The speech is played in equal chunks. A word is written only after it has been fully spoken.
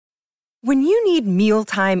When you need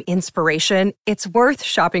mealtime inspiration, it's worth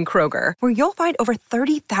shopping Kroger, where you'll find over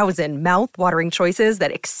 30,000 mouth-watering choices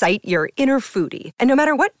that excite your inner foodie. And no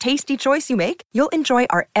matter what tasty choice you make, you'll enjoy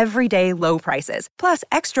our everyday low prices, plus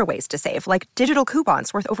extra ways to save, like digital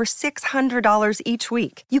coupons worth over $600 each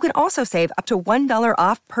week. You can also save up to $1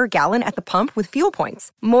 off per gallon at the pump with fuel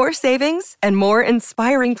points. More savings and more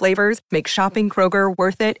inspiring flavors make shopping Kroger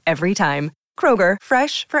worth it every time. Kroger,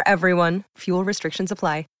 fresh for everyone. Fuel restrictions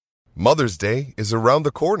apply. Mother's Day is around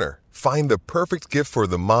the corner. Find the perfect gift for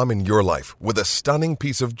the mom in your life with a stunning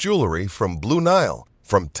piece of jewelry from Blue Nile.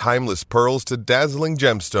 From timeless pearls to dazzling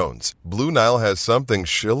gemstones, Blue Nile has something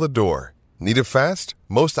she'll adore. Need it fast?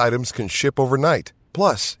 Most items can ship overnight.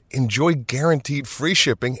 Plus, enjoy guaranteed free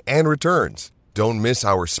shipping and returns. Don't miss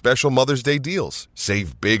our special Mother's Day deals.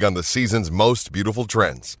 Save big on the season's most beautiful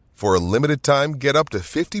trends. For a limited time, get up to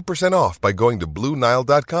 50% off by going to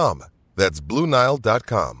BlueNile.com. That's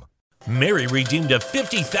BlueNile.com. Mary redeemed a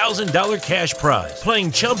 $50,000 cash prize playing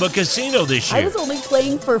Chumba Casino this year. I was only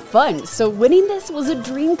playing for fun, so winning this was a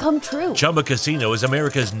dream come true. Chumba Casino is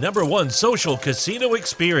America's #1 social casino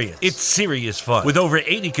experience. It's serious fun. With over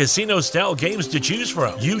 80 casino-style games to choose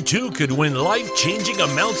from, you too could win life-changing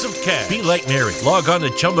amounts of cash. Be like Mary. Log on to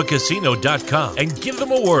ChumbaCasino.com and give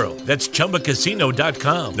them a whirl. That's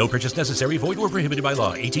ChumbaCasino.com. No purchase necessary. Void or prohibited by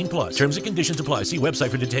law. 18 plus. Terms and conditions apply. See website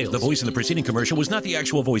for details. The voice in the preceding commercial was not the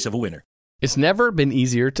actual voice of a winner. It's never been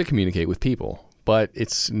easier to communicate with people, but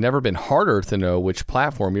it's never been harder to know which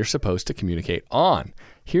platform you're supposed to communicate on.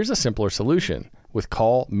 Here's a simpler solution. With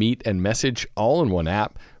call, meet, and message all in one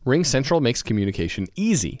app, RingCentral makes communication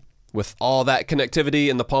easy. With all that connectivity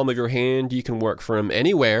in the palm of your hand, you can work from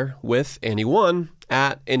anywhere with anyone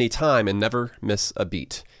at any time and never miss a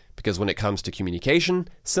beat. Because when it comes to communication,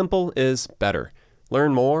 simple is better.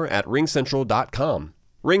 Learn more at ringcentral.com.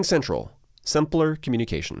 RingCentral. Simpler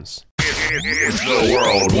communications. It's the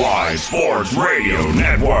Worldwide Sports Radio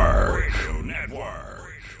Network.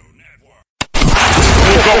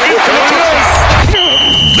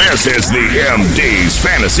 This is the MD's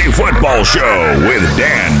Fantasy Football Show with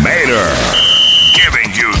Dan Mater, giving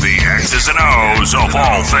you the X's and O's of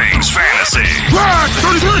all things fantasy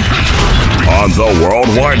on the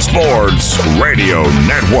Worldwide Sports Radio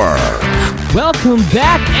Network. Welcome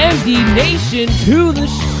back, MD Nation, to the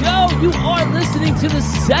show. You are listening to the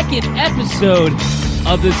second episode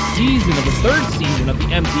of the season, of the third season of the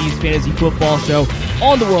MD's Fantasy Football Show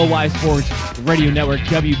on the Worldwide Sports Radio Network,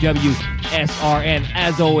 WWSRN.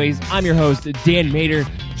 As always, I'm your host, Dan Mater.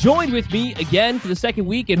 Joined with me again for the second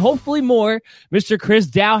week, and hopefully more, Mr. Chris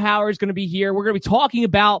Dowhauer is going to be here. We're going to be talking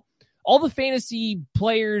about all the fantasy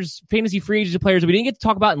players, fantasy free agent players that we didn't get to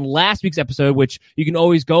talk about in last week's episode, which you can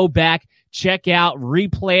always go back, check out,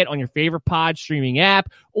 replay it on your favorite pod streaming app,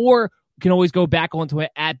 or you can always go back onto it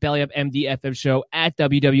at Belly Up MDFF Show, at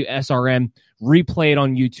WWSRM, replay it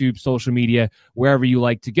on YouTube, social media, wherever you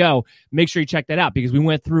like to go. Make sure you check that out because we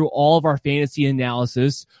went through all of our fantasy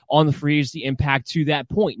analysis on the free agency impact to that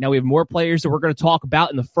point. Now we have more players that we're going to talk about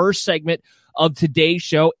in the first segment of today's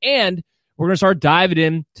show, and we're going to start diving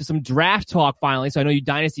into some draft talk finally. So I know you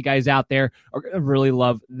Dynasty guys out there are going to really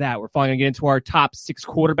love that. We're finally going to get into our top 6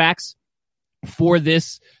 quarterbacks for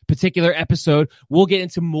this particular episode. We'll get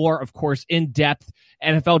into more, of course, in-depth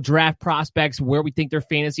NFL draft prospects, where we think their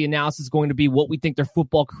fantasy analysis is going to be, what we think their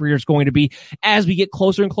football career is going to be as we get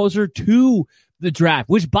closer and closer to the draft,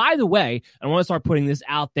 which, by the way, I want to start putting this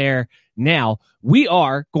out there now. We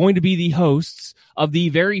are going to be the hosts of the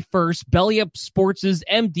very first Belly Up Sports'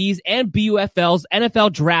 MD's and BUFL's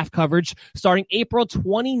NFL draft coverage starting April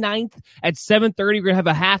 29th at 7:30. We're going to have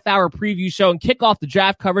a half-hour preview show and kick off the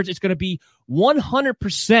draft coverage. It's going to be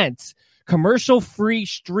 100% commercial-free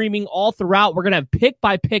streaming all throughout. We're going to have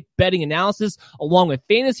pick-by-pick betting analysis along with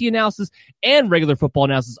fantasy analysis and regular football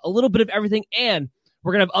analysis, a little bit of everything, and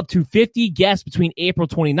we're going to have up to 50 guests between April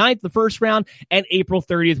 29th, the first round, and April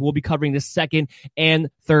 30th. We'll be covering the second and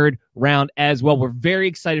third round as well. We're very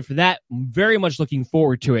excited for that. I'm very much looking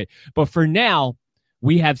forward to it. But for now,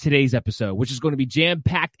 we have today's episode, which is going to be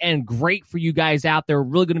jam-packed and great for you guys out there. We're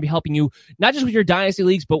really going to be helping you, not just with your dynasty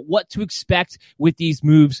leagues, but what to expect with these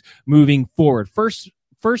moves moving forward. First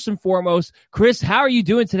and foremost, Chris, how are you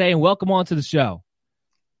doing today? And welcome on to the show.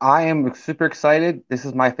 I am super excited. This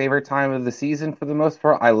is my favorite time of the season for the most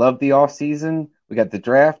part. I love the off season. We got the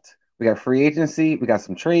draft. We got free agency. We got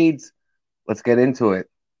some trades. Let's get into it.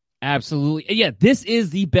 Absolutely. Yeah, this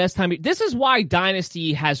is the best time. This is why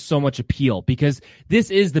Dynasty has so much appeal, because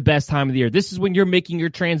this is the best time of the year. This is when you're making your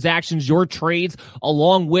transactions, your trades,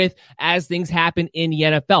 along with as things happen in the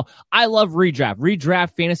NFL. I love redraft.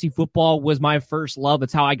 Redraft fantasy football was my first love.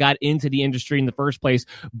 That's how I got into the industry in the first place.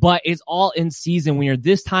 But it's all in season when you're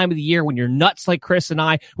this time of the year, when you're nuts like Chris and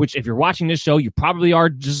I, which if you're watching this show, you probably are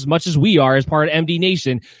just as much as we are as part of MD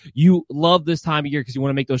Nation. You love this time of year because you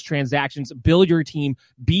want to make those transactions, build your team,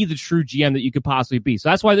 be the true GM that you could possibly be. So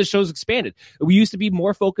that's why this show's expanded. We used to be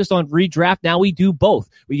more focused on redraft. Now we do both.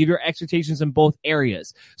 We give your expectations in both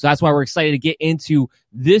areas. So that's why we're excited to get into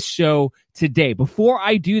this show today. Before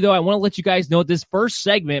I do, though, I want to let you guys know this first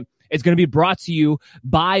segment is going to be brought to you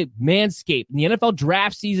by Manscaped. The NFL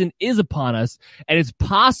draft season is upon us, and it's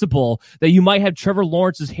possible that you might have Trevor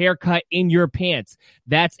Lawrence's haircut in your pants.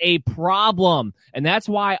 That's a problem, and that's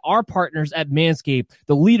why our partners at Manscaped,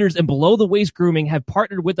 the leaders in below-the-waist grooming, have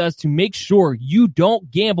partnered with us to make sure you don't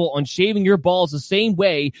gamble on shaving your balls the same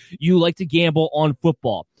way you like to gamble on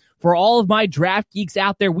football. For all of my draft geeks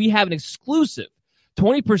out there, we have an exclusive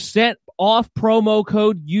 20% off promo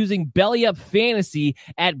code using Belly Up Fantasy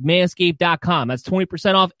at manscaped.com. That's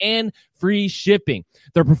 20% off and free shipping.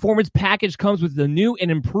 Their performance package comes with the new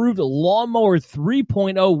and improved Lawnmower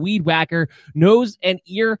 3.0 Weed Whacker, nose and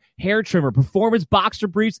ear hair trimmer, performance boxer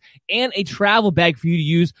briefs, and a travel bag for you to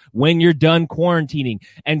use when you're done quarantining,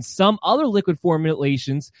 and some other liquid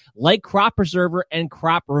formulations like Crop Preserver and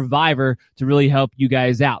Crop Reviver to really help you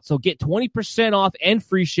guys out. So get 20% off and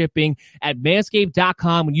free shipping at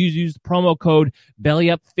manscaped.com when you use the promo code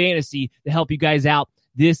BellyUpFantasy to help you guys out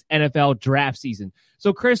this NFL draft season.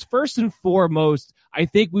 So, Chris, first and foremost, I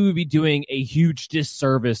think we would be doing a huge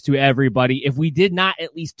disservice to everybody if we did not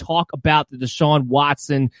at least talk about the Deshaun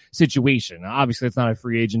Watson situation. Now, obviously, it's not a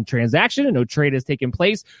free agent transaction and no trade has taken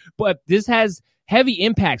place, but this has heavy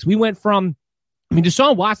impacts. We went from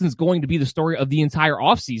Deshaun Watson is going to be the story of the entire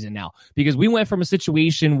offseason now, because we went from a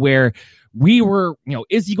situation where we were,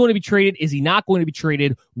 is he going to be traded? Is he not going to be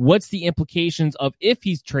traded? What's the implications of if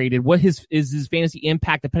he's traded? What is his fantasy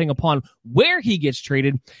impact depending upon where he gets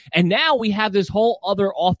traded? And now we have this whole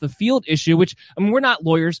other off the field issue, which, we're not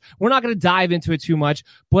lawyers. We're not going to dive into it too much,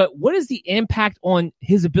 but what is the impact on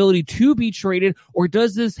his ability to be traded, or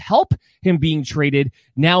does this help him being traded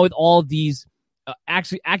now with all of these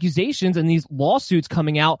accusations and these lawsuits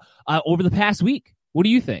coming out over the past week? What do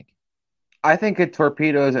you think? I think it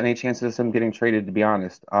torpedoes any chances of him getting traded, to be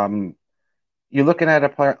honest. You're looking at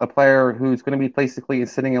a player who's going to be basically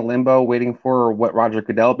sitting in limbo waiting for what Roger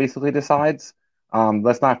Goodell basically decides.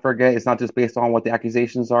 Let's not forget, it's not just based on what the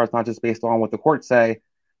accusations are. It's not just based on what the courts say.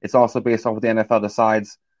 It's also based on what the NFL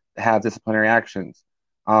decides to have disciplinary actions.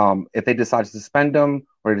 If they decide to suspend him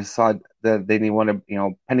or decide that they want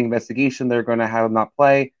to, pending investigation, they're going to have him not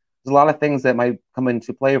play. There's a lot of things that might come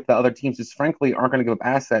into play if the other teams just frankly aren't going to give up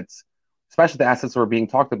assets, especially the assets that are being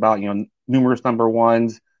talked about, numerous number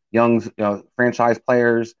ones, young franchise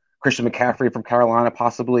players, Christian McCaffrey from Carolina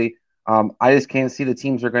possibly. I just can't see the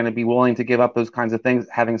teams are going to be willing to give up those kinds of things,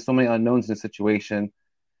 having so many unknowns in the situation.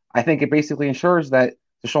 I think it basically ensures that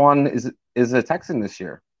Deshaun is a Texan this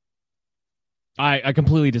year. I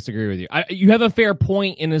completely disagree with you. You have a fair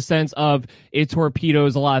point in the sense of it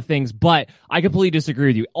torpedoes a lot of things, but I completely disagree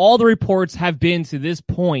with you. All the reports have been to this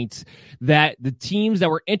point that the teams that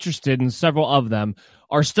were interested, and several of them,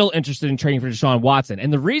 are still interested in trading for Deshaun Watson.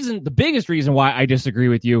 And the biggest reason why I disagree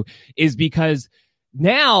with you is because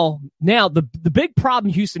Now the big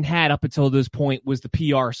problem Houston had up until this point was the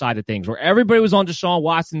PR side of things, where everybody was on Deshaun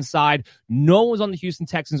Watson's side. No one was on the Houston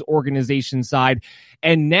Texans organization side.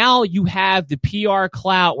 And now you have the PR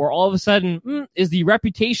clout where all of a sudden, is the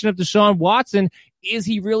reputation of Deshaun Watson, is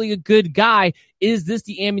he really a good guy? Is this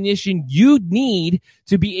the ammunition you need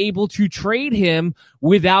to be able to trade him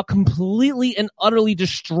without completely and utterly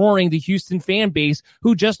destroying the Houston fan base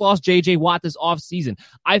who just lost J.J. Watt this offseason?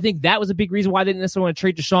 I think that was a big reason why they didn't necessarily want to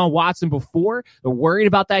trade Deshaun Watson before. They're worried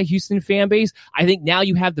about that Houston fan base. I think now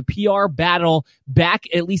you have the PR battle back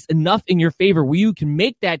at least enough in your favor where you can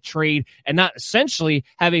make that trade and not essentially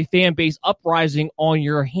have a fan base uprising on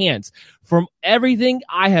your hands. From everything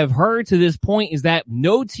I have heard to this point is that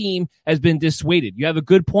no team has been dissuaded. You have a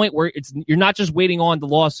good point where you're not just waiting on the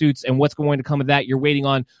lawsuits and what's going to come of that. You're waiting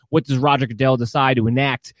on what does Roger Goodell decide to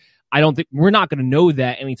enact. I don't think we're not going to know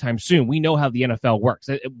that anytime soon. We know how the NFL works.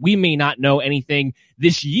 We may not know anything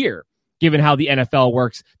this year, given how the NFL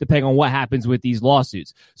works, depending on what happens with these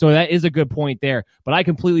lawsuits. So that is a good point there. But I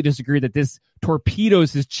completely disagree that this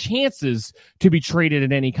torpedoes his chances to be traded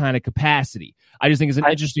in any kind of capacity. I just think it's an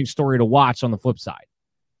interesting story to watch on the flip side.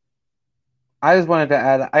 I just wanted to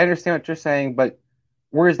add, I understand what you're saying, but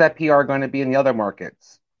where's that PR going to be in the other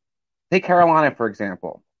markets? Take Carolina, for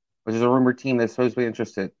example, which is a rumored team that's supposed to be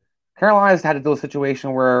interested. Carolina's had to deal with a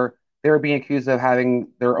situation where they were being accused of having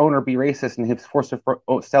their owner be racist and he was forced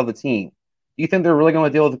to sell the team. Do you think they're really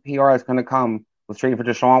going to deal with the PR that's going to come with trading for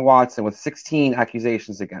Deshaun Watson with 16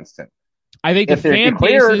 accusations against him? I think the fan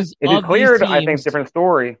bases if he cleared, I think it's a different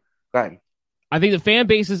story. Go ahead. I think the fan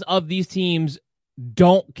bases of these teams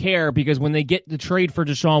don't care because when they get the trade for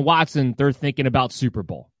Deshaun Watson, they're thinking about Super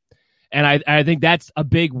Bowl. And I think that's a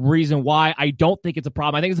big reason why I don't think it's a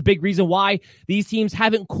problem. I think it's a big reason why these teams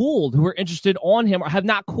haven't cooled, who are interested on him, or have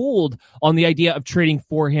not cooled on the idea of trading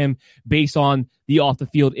for him based on the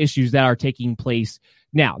off-the-field issues that are taking place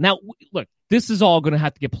now. Now, look, this is all going to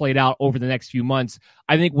have to get played out over the next few months.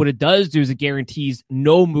 I think what it does do is it guarantees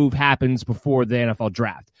no move happens before the NFL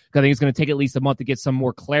draft. I think it's going to take at least a month to get some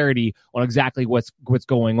more clarity on exactly what's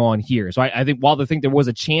going on here. So I think while I think there was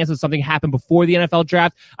a chance that something happened before the NFL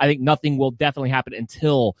draft, I think nothing will definitely happen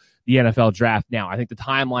until the NFL draft now. I think the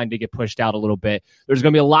timeline did get pushed out a little bit. There's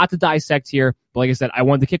going to be a lot to dissect here. But like I said, I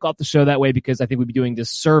wanted to kick off the show that way because I think we'd be doing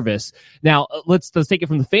disservice. Now, let's take it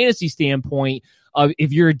from the fantasy standpoint.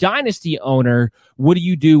 If you're a dynasty owner, what do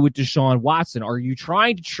you do with Deshaun Watson? Are you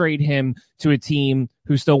trying to trade him to a team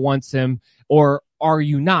who still wants him, or are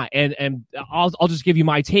you not? And I'll just give you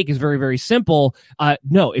my take. Is very, very simple.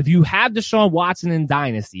 No, if you have Deshaun Watson in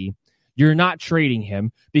dynasty, you're not trading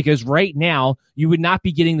him because right now you would not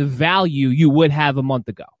be getting the value you would have a month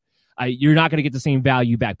ago. You're not going to get the same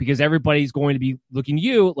value back because everybody's going to be looking at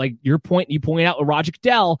you like you point out with Roger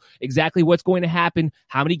Goodell exactly what's going to happen,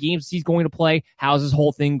 how many games he's going to play, how's this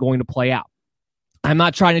whole thing going to play out. I'm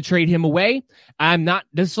not trying to trade him away. I'm not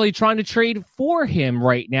necessarily trying to trade for him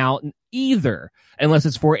right now either, unless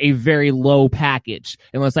it's for a very low package,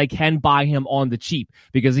 unless I can buy him on the cheap.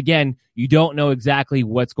 Because again, you don't know exactly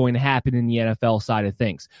what's going to happen in the NFL side of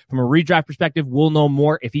things. From a redraft perspective, we'll know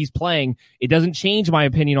more if he's playing. It doesn't change my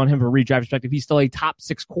opinion on him from a redraft perspective. He's still a top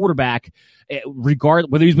 6 quarterback,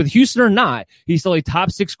 regardless whether he's with Houston or not. He's still a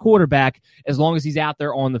top 6 quarterback as long as he's out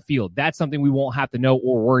there on the field. That's something we won't have to know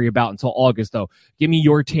or worry about until August, though. Give me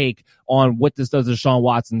your take on what this does to Deshaun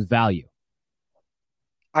Watson's value.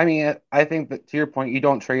 I mean, I think that to your point, you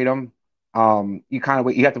don't trade him. You kind of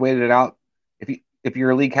wait. You have to wait it out. If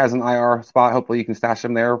your league has an IR spot, hopefully you can stash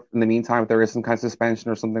him there in the meantime if there is some kind of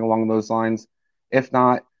suspension or something along those lines. If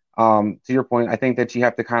not, to your point, I think that you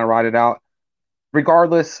have to kind of ride it out,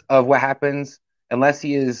 regardless of what happens. Unless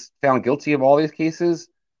he is found guilty of all these cases,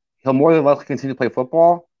 he'll more than likely continue to play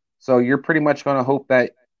football. So you're pretty much going to hope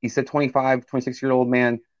that he's a 25, 26-year-old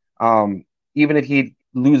man. Even if he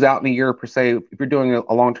lose out in a year per se, if you're doing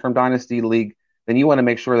a long-term dynasty league, then you want to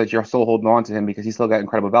make sure that you're still holding on to him because he's still got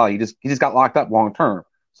incredible value. He just got locked up long-term,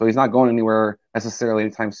 so he's not going anywhere necessarily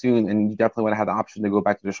anytime soon, and you definitely want to have the option to go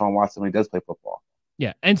back to Deshaun Watson when he does play football.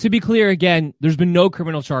 Yeah, and to be clear, again, there's been no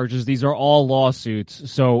criminal charges. These are all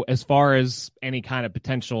lawsuits, so as far as any kind of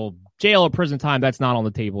potential jail or prison time, that's not on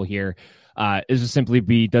the table here. Is just simply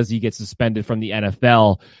does he get suspended from the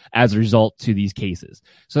NFL as a result to these cases?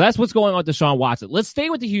 So that's what's going on with Deshaun Watson. Let's stay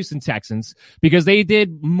with the Houston Texans because they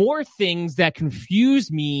did more things that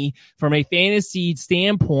confused me from a fantasy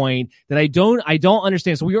standpoint that I don't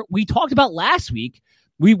understand. So we talked about last week.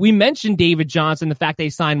 We mentioned David Johnson, the fact they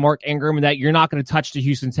signed Mark Ingram, and that you're not going to touch the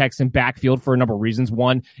Houston Texan backfield for a number of reasons.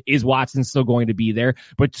 One, is Watson still going to be there?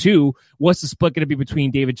 But two, what's the split going to be between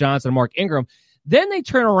David Johnson and Mark Ingram? Then they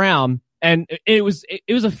turn around. And it was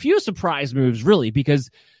a few surprise moves, really,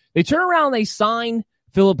 because they turn around and they sign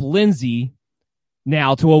Philip Lindsay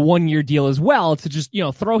now to a 1-year deal as well to just,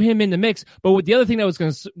 throw him in the mix. But the other thing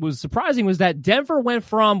that was surprising was that Denver went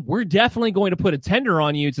from, we're definitely going to put a tender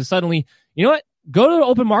on you, to suddenly, you know what, go to the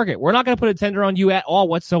open market. We're not going to put a tender on you at all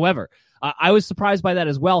whatsoever. I was surprised by that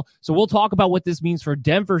as well. So we'll talk about what this means for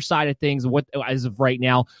Denver's side of things as of right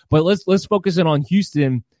now. But let's focus in on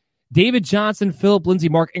Houston. David Johnson, Philip Lindsay,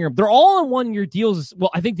 Mark Ingram, they're all on 1-year deals. Well,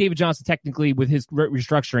 I think David Johnson technically with his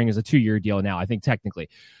restructuring is a 2-year deal now, I think technically.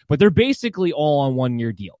 But they're basically all on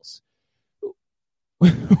 1-year deals.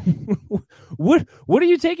 What are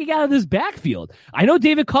you taking out of this backfield? I know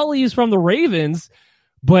David Culley is from the Ravens,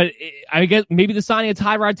 but I guess maybe the signing of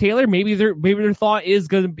Tyrod Taylor, maybe their thought is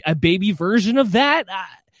going to be a baby version of that.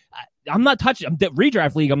 I'm not touching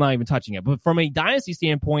redraft league. I'm not even touching it. But from a dynasty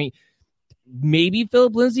standpoint, maybe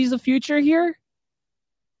Philip Lindsay's a future here?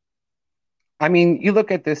 I mean, you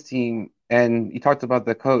look at this team, and you talked about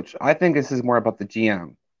the coach. I think this is more about the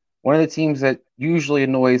GM. One of the teams that usually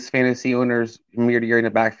annoys fantasy owners from year to year in the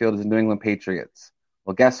backfield is the New England Patriots.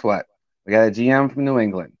 Well, guess what? We got a GM from New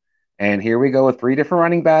England. And here we go with 3 different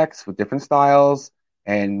running backs with different styles.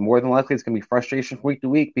 And more than likely, it's going to be frustration from week to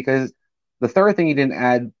week because the third thing he didn't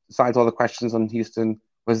add, besides all the questions on Houston,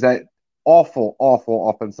 was that awful, awful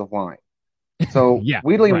offensive line. So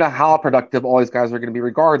we don't even know how productive all these guys are going to be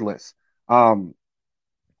regardless.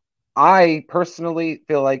 I personally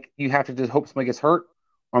feel like you have to just hope somebody gets hurt.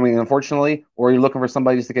 I mean, unfortunately, or you're looking for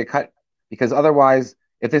somebody just to get cut because otherwise,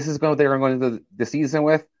 if this is what they're going to do the season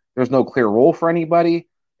with, there's no clear role for anybody.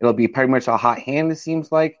 It'll be pretty much a hot hand, it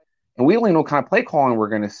seems like. And we don't even know what kind of play calling we're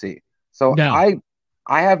going to see. So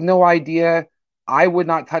I have no idea. I would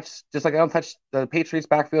not touch, just like I don't touch the Patriots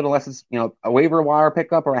backfield unless it's, a waiver wire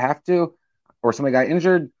pickup or I have to, or somebody got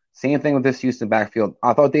injured. Same thing with this Houston backfield.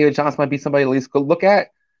 I thought David Johnson might be somebody at least go look at.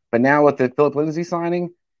 But now with the Philip Lindsay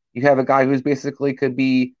signing, you have a guy who's basically could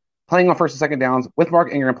be playing on first and second downs with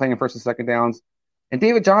Mark Ingram playing on first and second downs. And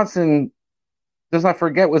David Johnson, let's not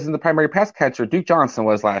forget, was in the primary pass catcher. Duke Johnson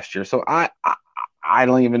was last year. So I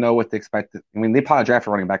don't even know what to expect. I mean, they probably draft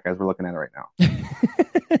a running back as we're looking at it right now.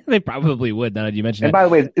 They probably would, now that you mentioned it. And by the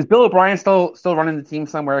way, is Bill O'Brien still running the team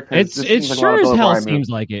somewhere? It sure as hell seems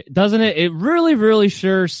like it, doesn't it? It really, really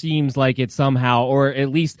sure seems like it somehow, or at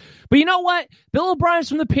least. But you know what? Bill O'Brien's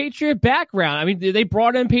from the Patriot background. I mean, they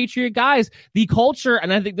brought in Patriot guys. The culture,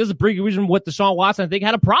 and I think this is a big reason what Deshaun Watson, I think,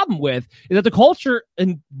 had a problem with, is that the culture,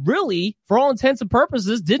 and really, for all intents and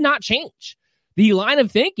purposes, did not change. The line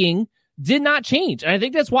of thinking did not change. And I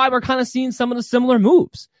think that's why we're kind of seeing some of the similar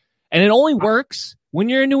moves. And it only works when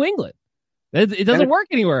you're in New England. It doesn't work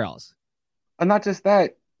anywhere else. And not just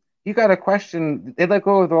that, you got to question, they let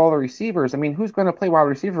go of all the receivers. I mean, who's going to play wide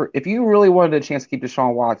receiver? If you really wanted a chance to keep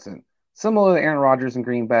Deshaun Watson, similar to Aaron Rodgers in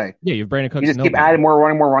Green Bay. Yeah, you have Brandon Cooks. You just keep adding more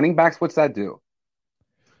running backs. What's that do?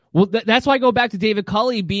 Well, that's why I go back to David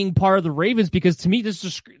Culley being part of the Ravens, because to me, this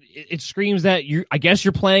just it screams that I guess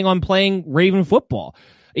you're planning on playing Raven football.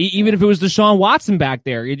 Even if it was Deshaun Watson back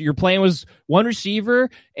there, your plan was one receiver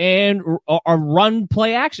and a run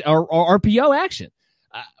play action or RPO action,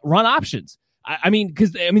 run options. I mean,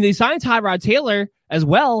 they signed Tyrod Taylor as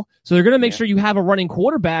well, so they're going to make sure you have a running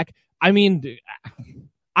quarterback. I mean,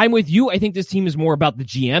 I'm with you. I think this team is more about the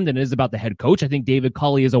GM than it is about the head coach. I think David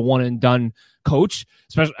Culley is a one and done coach,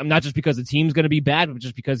 especially not just because the team's going to be bad, but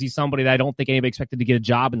just because he's somebody that I don't think anybody expected to get a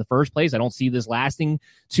job in the first place. I don't see this lasting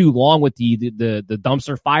too long with the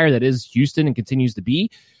dumpster fire that is Houston and continues to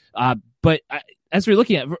be. But as we're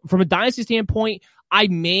looking at from a dynasty standpoint, I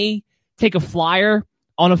may take a flyer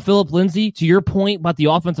on a Philip Lindsay. To your point about the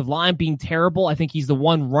offensive line being terrible, I think he's the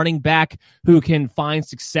one running back who can find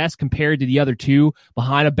success compared to the other two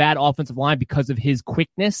behind a bad offensive line because of his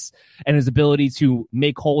quickness and his ability to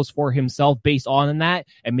make holes for himself based on that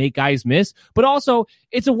and make guys miss. But also,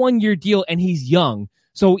 it's a 1-year deal and he's young.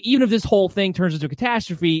 So even if this whole thing turns into a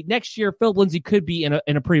catastrophe, next year, Philip Lindsay could be in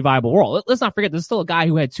a pretty viable role. Let's not forget, this is still a guy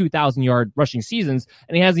who had 2,000-yard rushing seasons,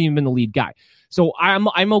 and he hasn't even been the lead guy. So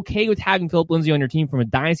I'm okay with having Philip Lindsay on your team from a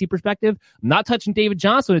dynasty perspective. I'm not touching David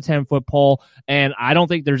Johnson with a 10-foot pole, and I don't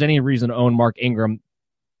think there's any reason to own Mark Ingram.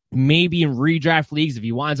 Maybe in redraft leagues, if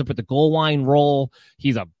he winds up with the goal line role,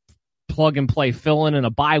 he's a plug-and-play fill-in in a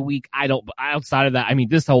bye week. Outside of that, I mean,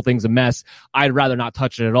 this whole thing's a mess. I'd rather not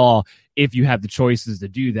touch it at all if you have the choices to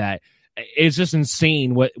do that. It's just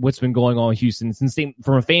insane what's been going on in Houston. It's insane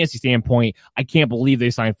from a fantasy standpoint. I can't believe they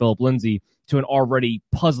signed Philip Lindsay to an already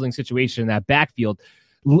puzzling situation in that backfield.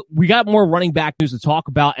 We got more running back news to talk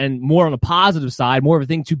about and more on the positive side, more of a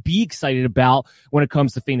thing to be excited about when it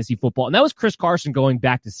comes to fantasy football. And that was Chris Carson going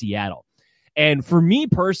back to Seattle. And for me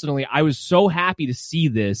personally, I was so happy to see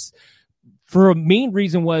this. For a main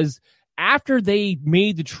reason was after they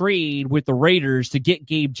made the trade with the Raiders to get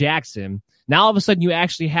Gabe Jackson, now all of a sudden you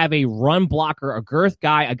actually have a run blocker, a girth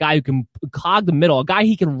guy, a guy who can clog the middle, a guy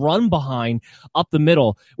he can run behind up the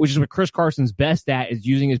middle, which is what Chris Carson's best at, is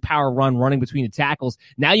using his power run, running between the tackles.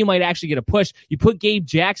 Now you might actually get a push. You put Gabe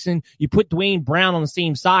Jackson, you put Dwayne Brown on the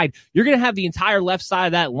same side, you're going to have the entire left side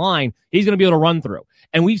of that line he's going to be able to run through.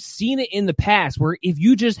 And we've seen it in the past where if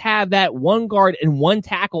you just have that one guard and one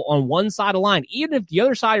tackle on one side of the line, even if the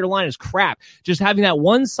other side of your line is crap, just having that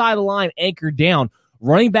one side of the line anchored down,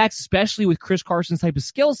 running backs, especially with Chris Carson's type of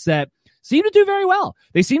skill set, seem to do very well.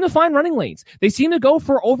 They seem to find running lanes. They seem to go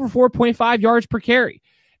for over 4.5 yards per carry.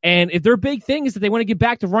 And if their big thing is that they want to get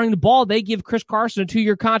back to running the ball, they give Chris Carson a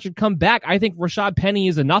 2-year contract, come back. I think Rashad Penny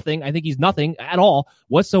is a nothing. I think he's nothing at all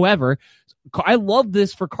whatsoever. I love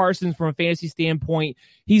this for Carson from a fantasy standpoint.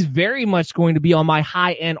 He's very much going to be on my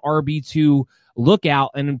high-end RB2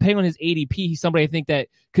 lookout, and depending on his ADP, he's somebody I think that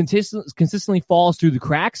consistently falls through the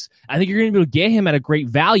cracks. I think you're going to be able to get him at a great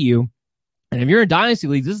value. And if you're in Dynasty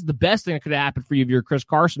Leagues, this is the best thing that could have happened for you if you're a Chris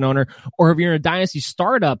Carson owner, or if you're in a Dynasty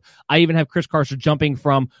startup. I even have Chris Carson jumping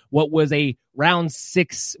from what was a round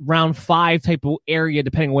 6, round 5 type of area,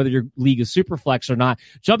 depending on whether your league is super flex or not,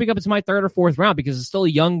 jumping up into my 3rd or 4th round because it's still a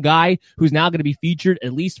young guy who's now going to be featured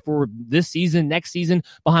at least for this season, next season,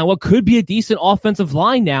 behind what could be a decent offensive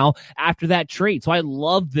line now after that trade. So I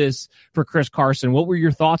love this for Chris Carson. What were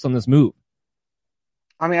your thoughts on this move?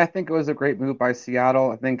 I mean, I think it was a great move by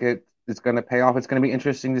Seattle. I think it's going to pay off. It's going to be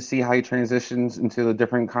interesting to see how he transitions into the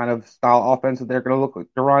different kind of style offense that they're going to look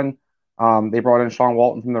to run. They brought in Sean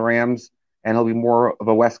Walton from the Rams, and he'll be more of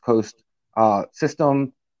a West Coast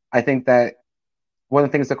system. I think that one of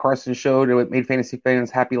the things that Carson showed and what made fantasy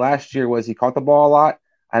fans happy last year was he caught the ball a lot.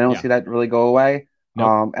 I don't see that really go away.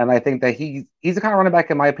 Nope. And I think that he's the kind of running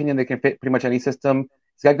back, in my opinion, that can fit pretty much any system.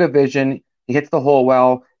 He's got good vision. He hits the hole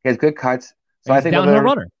well. He has good cuts. So I think downhill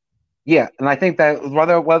runner. Yeah, and I think that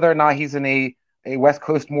whether or not he's in a West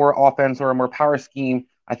Coast more offense or a more power scheme,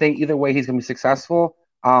 I think either way he's going to be successful.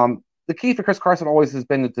 The key for Chris Carson always has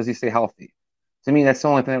been, does he stay healthy? To me, that's the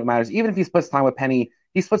only thing that matters. Even if he splits time with Penny,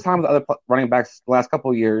 he splits time with other running backs the last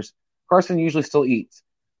couple of years, Carson usually still eats.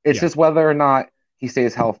 It's just whether or not he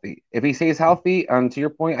stays healthy. If he stays healthy, to your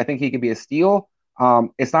point, I think he could be a steal.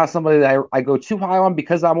 It's not somebody that I go too high on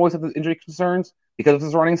because I'm always have the injury concerns because of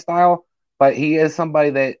his running style, but he is somebody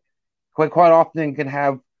that quite often can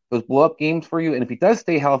have those blow-up games for you. And if he does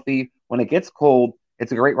stay healthy, when it gets cold,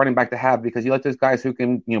 it's a great running back to have because you like those guys who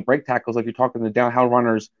can, break tackles like you're talking, the downhill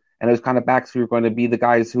runners, and those kind of backs who are going to be the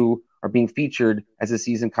guys who are being featured as the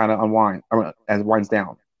season kind of as it winds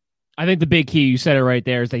down. I think the big key, you said it right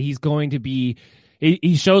there, is that he's going to be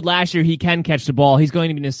he showed last year he can catch the ball. He's going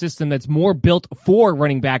to be in a system that's more built for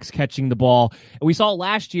running backs catching the ball. And we saw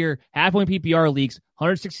last year, half-point PPR leagues,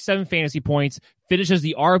 167 fantasy points, finishes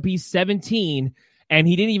the RB17, and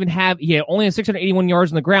he only had 681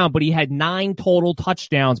 yards on the ground, but he had 9 total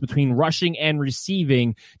touchdowns between rushing and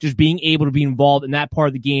receiving, just being able to be involved in that part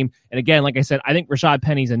of the game. And again, like I said, I think Rashad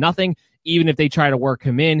Penny's a nothing. Even if they try to work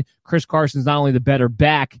him in, Chris Carson's not only the better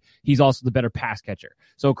back, he's also the better pass catcher.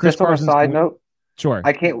 So Chris Carson's on a side note, sure.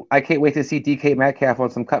 I can't wait to see DK Metcalf on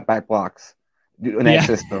some cutback blocks in that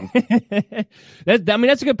system.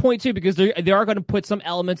 That's a good point too, because they are going to put some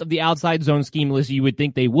elements of the outside zone scheme list you would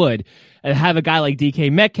think they would, and have a guy like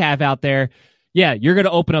DK Metcalf out there. Yeah, you're going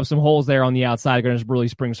to open up some holes there on the outside. You're going to really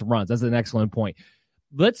spring some runs. That's an excellent point.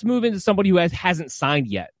 Let's move into somebody who hasn't signed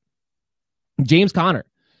yet. James Conner.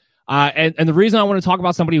 And the reason I want to talk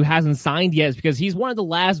about somebody who hasn't signed yet is because he's one of the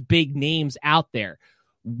last big names out there.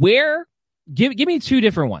 Give me 2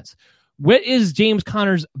 different ones. What is James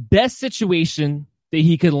Conner's best situation that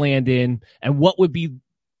he could land in, and what would be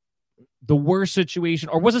the worst situation,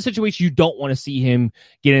 or what's a situation you don't want to see him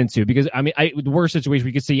get into? Because the worst situation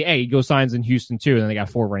we could see, he goes signs in Houston too, and then they got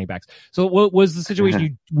 4 running backs. So what was the situation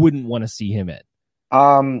you wouldn't want to see him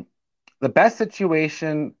in? The best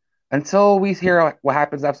situation, until we hear what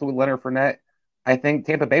happens with Leonard Fournette, I think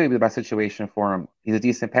Tampa Bay would be the best situation for him. He's a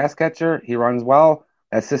decent pass catcher. He runs well.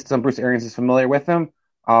 That system, Bruce Arians is familiar with him.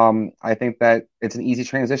 I think that it's an easy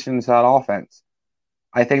transition to that offense.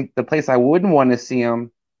 I think the place I wouldn't want to see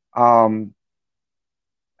him,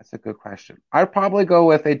 that's a good question. I'd probably go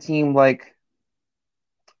with a team like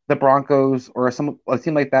the Broncos or a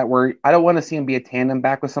team like that, where I don't want to see him be a tandem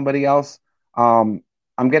back with somebody else. I'm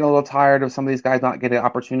getting a little tired of some of these guys not getting an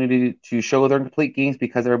opportunity to show their complete games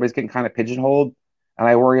because everybody's getting kind of pigeonholed. And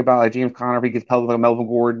I worry about James Conner if he gets paired with Melvin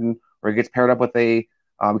Gordon, or he gets paired up with a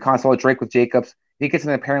console Drake with Jacobs. If he gets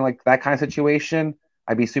in a pairing like that kind of situation,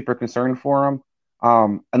 I'd be super concerned for him.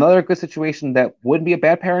 Another good situation that wouldn't be a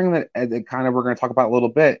bad pairing that kind of we're going to talk about a little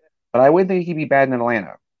bit, but I wouldn't think he'd be bad in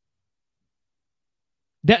Atlanta.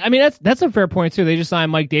 That's a fair point too. They just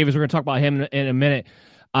signed Mike Davis. We're going to talk about him in a minute.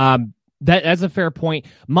 That's a fair point.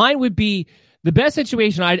 Mine would be the best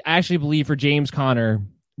situation I actually believe for James Conner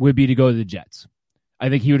would be to go to the Jets. I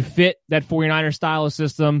think he would fit that 49er style of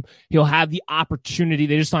system. He'll have the opportunity.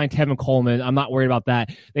 They just signed Tevin Coleman. I'm not worried about that.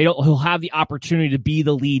 He'll have the opportunity to be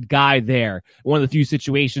the lead guy there. One of the few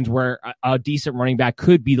situations where a decent running back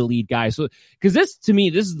could be the lead guy. So, because this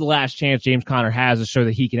is the last chance James Conner has to show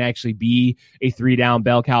that he can actually be a 3-down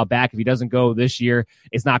bell cow back. If he doesn't go this year,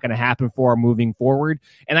 it's not going to happen for him moving forward.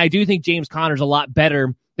 And I do think James Conner's a lot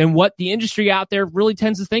better than what the industry out there really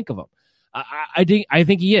tends to think of him. I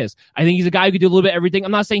think he is. I think he's a guy who could do a little bit of everything.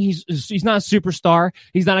 I'm not saying he's not a superstar.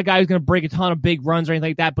 He's not a guy who's going to break a ton of big runs or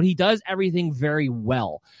anything like that, but he does everything very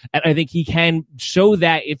well. And I think he can show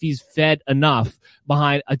that if he's fed enough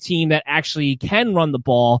behind a team that actually can run the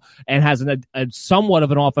ball and has a somewhat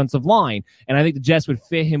of an offensive line. And I think the Jets would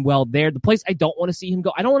fit him well there. The place I don't want to see him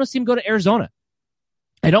go, I don't want to see him go to Arizona.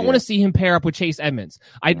 I don't want to see him pair up with Chase Edmonds.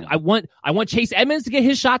 I want Chase Edmonds to get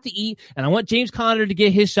his shot to eat, and I want James Conner to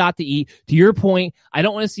get his shot to eat. To your point, I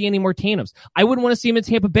don't want to see any more tandems. I wouldn't want to see him in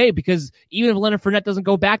Tampa Bay because even if Leonard Fournette doesn't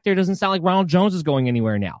go back there, it doesn't sound like Ronald Jones is going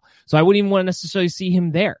anywhere now. So I wouldn't even want to necessarily see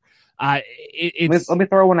him there. Let me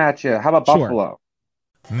throw one at you. How about Buffalo?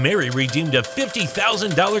 Mary redeemed a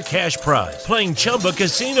 $50,000 cash prize playing Chumba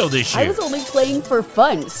Casino this year. I was only playing for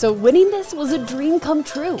fun, so winning this was a dream come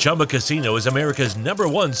true. Chumba Casino is America's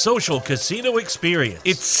 #1 social casino experience.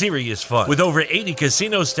 It's serious fun. With over 80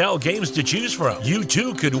 casino-style games to choose from, you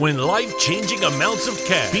too could win life-changing amounts of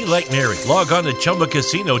cash. Be like Mary. Log on to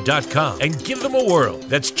ChumbaCasino.com and give them a whirl.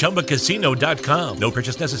 That's ChumbaCasino.com. No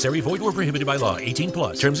purchase necessary. Void where prohibited by law.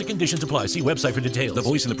 18+. Terms and conditions apply. See website for details. The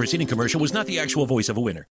voice in the preceding commercial was not the actual voice of a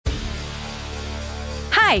winner.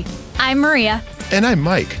 Hi, I'm Maria. And I'm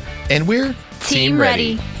Mike. And we're Team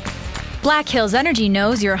Ready. Black Hills Energy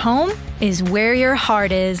knows your home is where your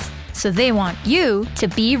heart is, so they want you to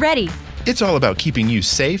be ready. It's all about keeping you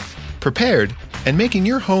safe, prepared, and making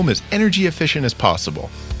your home as energy efficient as possible.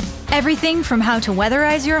 Everything from how to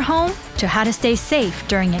weatherize your home to how to stay safe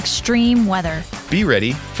during extreme weather. Be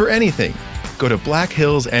ready for anything. Go to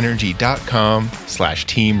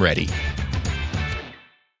blackhillsenergy.com/Team Ready.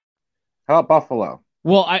 How about Buffalo?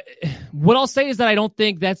 Well, what I'll say is that I don't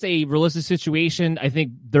think that's a realistic situation. I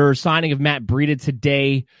think their signing of Matt Breida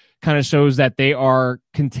today kind of shows that they are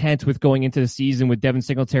content with going into the season with Devin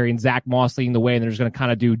Singletary and Zach Moss leading the way, and they're just going to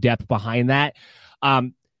kind of do depth behind that.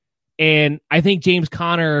 And I think James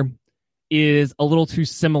Conner is a little too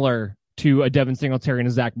similar to a Devin Singletary and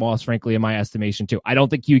a Zach Moss, frankly, in my estimation, too. I don't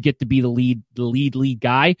think you get to be the lead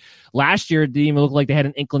guy. Last year, it didn't even look like they had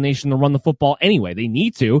an inclination to run the football anyway. They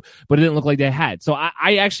need to, but it didn't look like they had. So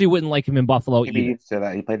I actually wouldn't like him in Buffalo either. He used to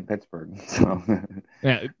that. He played in Pittsburgh. So.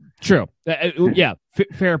 Yeah, true.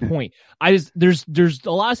 Fair point. There's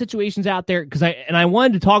a lot of situations out there because I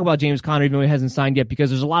wanted to talk about James Conner even though he hasn't signed yet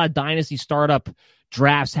because there's a lot of dynasty startup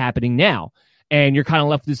drafts happening now, and you're kind of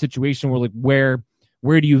left with this situation where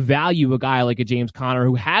where do you value a guy like a James Conner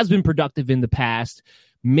who has been productive in the past,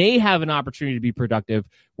 may have an opportunity to be productive?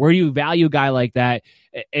 Where do you value a guy like that?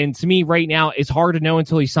 And to me right now, it's hard to know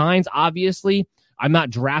until he signs. Obviously, I'm not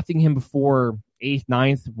drafting him before 8th,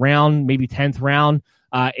 9th round, maybe 10th round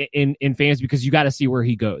in fantasy because you got to see where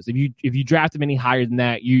he goes. If you draft him any higher than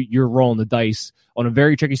that, you're rolling the dice on a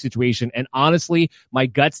very tricky situation. And honestly, my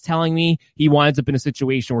gut's telling me he winds up in a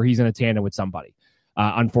situation where he's in a tandem with somebody.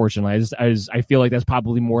 Unfortunately, I feel like that's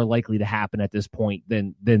probably more likely to happen at this point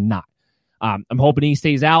than not. I'm hoping he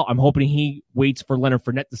stays out. I'm hoping he waits for Leonard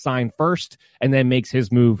Fournette to sign first and then makes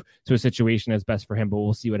his move to a situation that's best for him, but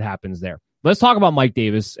we'll see what happens there. Let's talk about Mike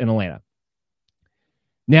Davis in Atlanta.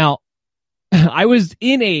 Now, I was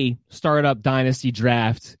in a startup dynasty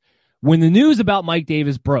draft when the news about Mike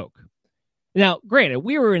Davis broke. Now, granted,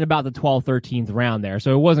 we were in about the 12th, 13th round there,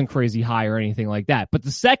 so it wasn't crazy high or anything like that. But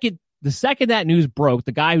the second that news broke,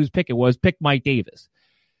 the guy whose pick it was picked Mike Davis.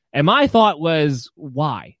 And my thought was,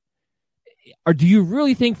 why? Or do you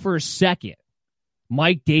really think for a second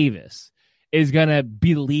Mike Davis is going to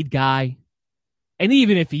be the lead guy? And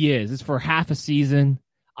even if he is, it's for half a season.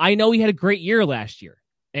 I know he had a great year last year.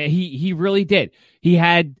 And he really did. He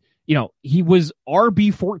had, he was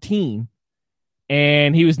RB14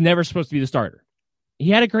 and he was never supposed to be the starter.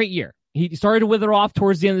 He had a great year. He started to wither off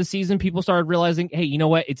towards the end of the season. People started realizing, hey, you know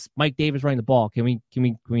what? It's Mike Davis running the ball. Can we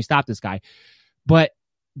stop this guy? But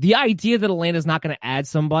the idea that Atlanta's not going to add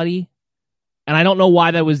somebody, and I don't know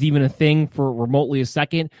why that was even a thing for remotely a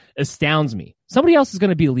second, astounds me. Somebody else is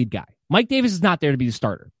going to be the lead guy. Mike Davis is not there to be the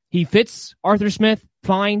starter. He fits Arthur Smith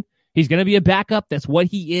fine. He's going to be a backup. That's what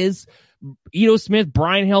he is. Ito Smith,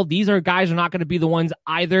 Brian Hill, these are guys who are not going to be the ones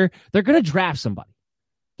either. They're going to draft somebody.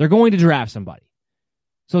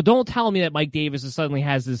 So don't tell me that Mike Davis suddenly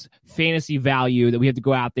has this fantasy value that we have to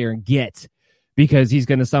go out there and get because he's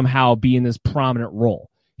going to somehow be in this prominent role.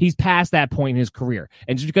 He's past that point in his career.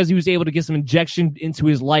 And just because he was able to get some injection into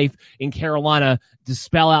his life in Carolina to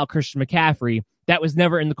spell out Christian McCaffrey, that was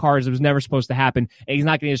never in the cards. It was never supposed to happen. And he's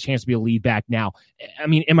not getting a chance to be a lead back now. I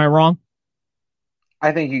mean, am I wrong?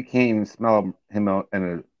 I think you can't even smell him out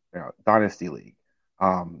in a dynasty league.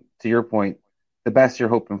 To your point, the best you're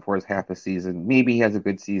hoping for is half a season. Maybe he has a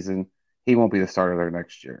good season. He won't be the starter there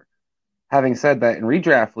next year. Having said that, in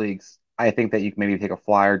redraft leagues, I think that you can maybe take a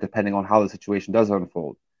flyer depending on how the situation does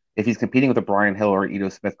unfold. If he's competing with a Brian Hill or Ito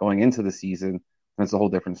Smith going into the season, then it's a whole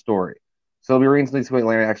different story. So it'll be reasonably to see what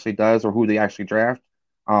Atlanta actually does or who they actually draft.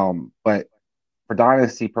 But for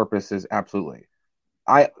dynasty purposes, absolutely.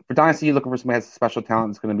 For dynasty, you're looking for somebody who has special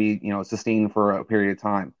talent that's going to be, sustained for a period of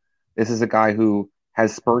time. This is a guy who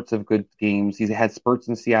has spurts of good games. He's had spurts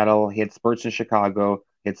in Seattle. He had spurts in Chicago.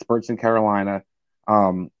 He had spurts in Carolina.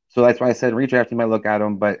 So that's why I said redraft, you might look at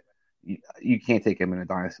him, but you can't take him in a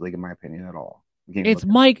dynasty league, in my opinion, at all. It's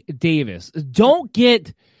Mike Davis. Don't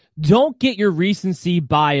get your recency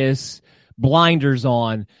bias blinders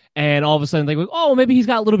on and all of a sudden like, oh, maybe he's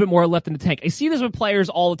got a little bit more left in the tank. I see this with players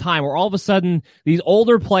all the time where all of a sudden these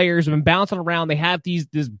older players have been bouncing around. They have this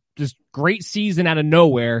great season out of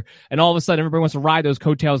nowhere, and all of a sudden everybody wants to ride those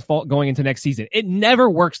coattails going into next season. It never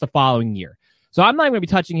works the following year. So I'm not going to be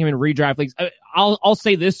touching him in redraft leagues. I'll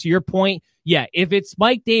say this to your point. Yeah, if it's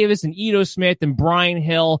Mike Davis and Ito Smith and Brian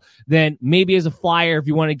Hill, then maybe as a flyer, if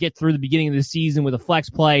you want to get through the beginning of the season with a flex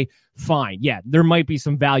play, fine. Yeah, there might be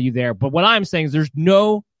some value there. But what I'm saying is there's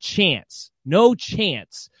no chance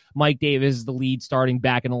Mike Davis is the lead starting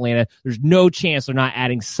back in Atlanta. There's no chance they're not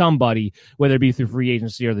adding somebody, whether it be through free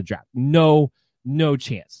agency or the draft. No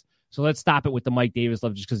chance. So let's stop it with the Mike Davis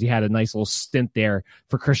love just because he had a nice little stint there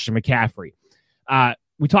for Christian McCaffrey.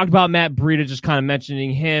 We talked about Matt Breida, just kind of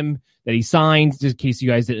mentioning him, that he signed, just in case you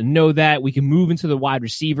guys didn't know that. We can move into the wide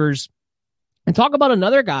receivers and talk about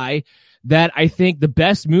another guy that I think the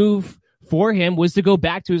best move for him was to go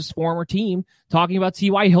back to his former team, talking about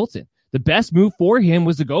T.Y. Hilton. The best move for him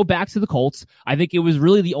was to go back to the Colts. I think it was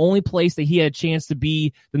really the only place that he had a chance to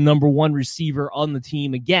be the number one receiver on the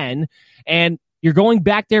team again. And you're going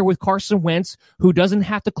back there with Carson Wentz, who doesn't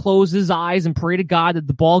have to close his eyes and pray to God that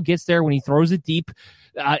the ball gets there when he throws it deep.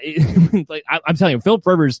 I'm telling you, Philip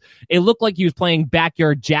Rivers, it looked like he was playing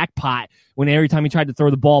backyard jackpot when every time he tried to throw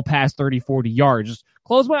the ball past 30, 40 yards. Just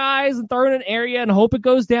close my eyes and throw it in an area and hope it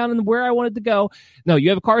goes down and where I want it to go. No, you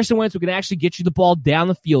have a Carson Wentz who can actually get you the ball down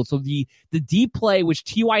the field. So the deep play, which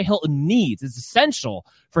T.Y. Hilton needs, is essential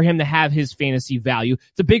for him to have his fantasy value.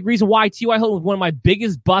 It's a big reason why T.Y. Hilton was one of my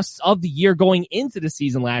biggest busts of the year going into the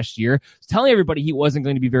season last year. I was telling everybody he wasn't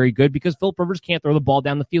going to be very good because Philip Rivers can't throw the ball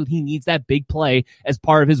down the field. He needs that big play as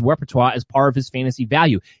part of his repertoire, as part of his fantasy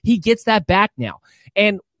value. He gets that back now.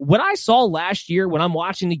 And what I saw last year when I'm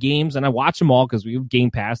watching the games, and I watch them all because we have Game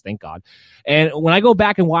Pass, thank God. And when I go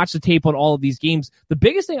back and watch the tape on all of these games, the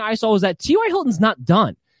biggest thing I saw was that T.Y. Hilton's not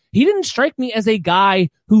done. He didn't strike me as a guy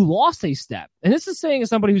who lost a step. And this is saying as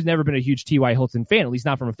somebody who's never been a huge T.Y. Hilton fan, at least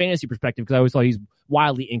not from a fantasy perspective, because I always thought he's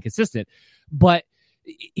wildly inconsistent. But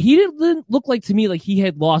he didn't look like to me like he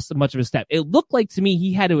had lost much of a step. It looked like to me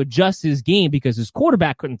he had to adjust his game because his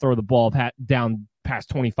quarterback couldn't throw the ball down past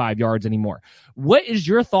 25 yards anymore. What is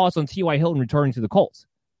your thoughts on T.Y. Hilton returning to the Colts?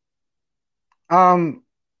 I'm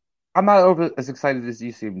not over as excited as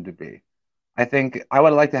you seem to be. I think I would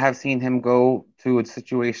have liked to have seen him go to a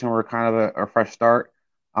situation where kind of a fresh start.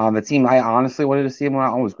 The team I honestly wanted to see him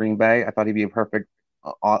on was Green Bay. I thought he'd be a perfect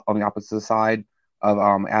on the opposite side of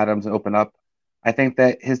Adams and open up. I think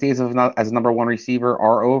that his days as a number one receiver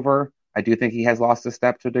are over. I do think he has lost a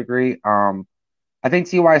step to a degree. I think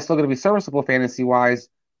T.Y. is still going to be serviceable fantasy-wise,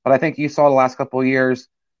 but I think you saw the last couple of years,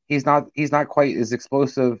 he's not quite as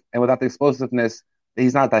explosive, and without the explosiveness,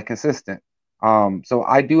 he's not that consistent. So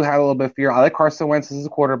I do have a little bit of fear. I like Carson Wentz as a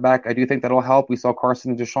quarterback. I do think that'll help. We saw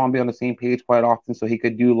Carson and Deshaun be on the same page quite often, so he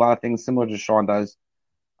could do a lot of things similar to Deshaun does.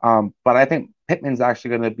 But I think Pittman's actually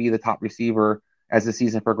going to be the top receiver as the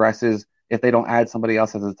season progresses if they don't add somebody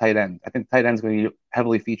else as a tight end. I think tight end's going to be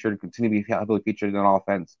heavily featured, continue to be heavily featured in an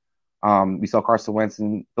offense. We saw Carson Wentz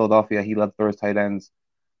in Philadelphia. He loved those tight ends.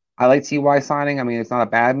 I like T.Y. signing. I mean, it's not a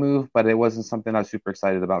bad move, but it wasn't something I was super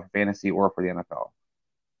excited about for fantasy or for the NFL.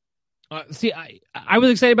 I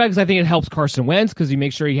was excited about it because I think it helps Carson Wentz because he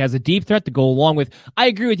makes sure he has a deep threat to go along with. I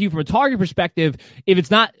agree with you from a target perspective. If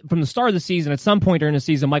it's not from the start of the season, at some point during the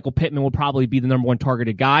season, Michael Pittman will probably be the number one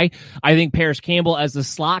targeted guy. I think Paris Campbell as the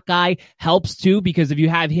slot guy helps too because if you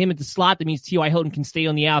have him at the slot, that means T.Y. Hilton can stay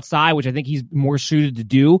on the outside, which I think he's more suited to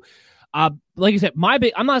do. Like I said,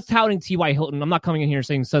 I'm not touting T.Y. Hilton. I'm not coming in here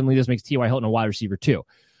saying suddenly this makes T.Y. Hilton a wide receiver too.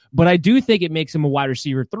 But I do think it makes him a wide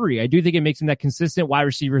receiver 3. I do think it makes him that consistent wide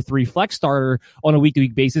receiver 3 flex starter on a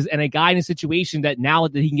week-to-week basis and a guy in a situation that now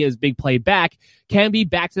that he can get his big play back can be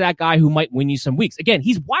back to that guy who might win you some weeks. Again,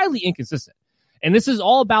 he's wildly inconsistent. And this is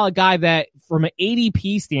all about a guy that from an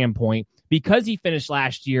ADP standpoint, because he finished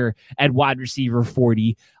last year at wide receiver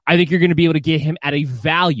 40, I think you're going to be able to get him at a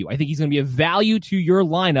value. I think he's going to be a value to your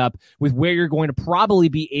lineup with where you're going to probably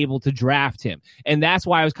be able to draft him. And that's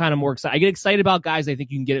why I was kind of more excited. I get excited about guys I think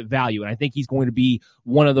you can get at value, and I think he's going to be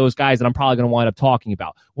one of those guys that I'm probably going to wind up talking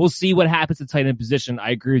about. We'll see what happens at tight end position. I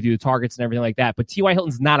agree with you, the targets and everything like that. But T.Y.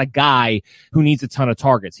 Hilton's not a guy who needs a ton of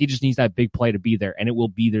targets. He just needs that big play to be there, and it will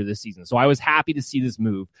be there this season. So I was happy to see this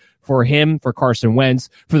move for him, for Carson Wentz,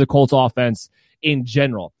 for the Colts offense in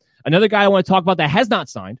general. Another guy I want to talk about that has not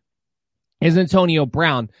signed is Antonio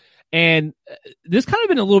Brown. And this kind of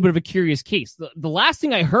been a little bit of a curious case. The last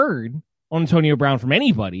thing I heard on Antonio Brown from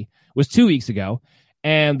anybody was 2 weeks ago.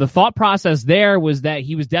 And the thought process there was that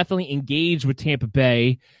he was definitely engaged with Tampa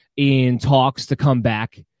Bay in talks to come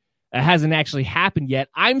back. It hasn't actually happened yet.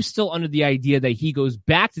 I'm still under the idea that he goes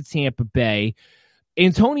back to Tampa Bay.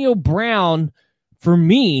 Antonio Brown, for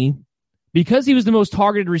me, because he was the most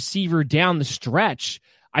targeted receiver down the stretch,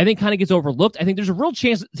 I think kind of gets overlooked. I think there's a real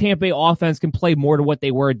chance that the Tampa Bay offense can play more to what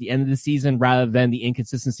they were at the end of the season rather than the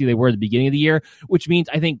inconsistency they were at the beginning of the year, which means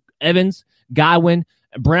I think Evans, Godwin,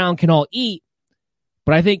 and Brown can all eat.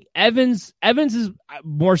 But I think Evans is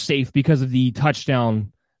more safe because of the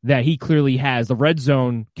touchdown that he clearly has, the red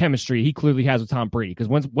zone chemistry he clearly has with Tom Brady. Because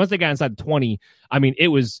once they got inside the 20, I mean,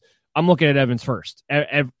 I'm looking at Evans first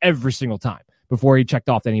every single time before he checked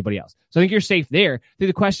off to anybody else. So I think you're safe there. I think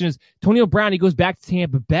the question is, Antonio Brown, he goes back to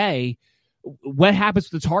Tampa Bay. What happens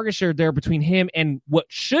with the target share there between him and what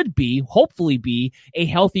should be, hopefully be, a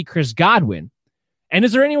healthy Chris Godwin? And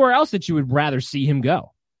is there anywhere else that you would rather see him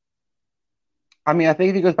go? I mean, I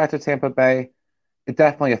think if he goes back to Tampa Bay, it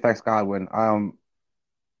definitely affects Godwin.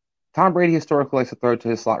 Tom Brady historically likes to throw to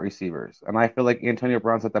his slot receivers. And I feel like Antonio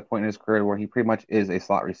Brown's at that point in his career where he pretty much is a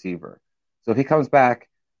slot receiver. So if he comes back,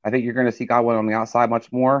 I think you're going to see Godwin on the outside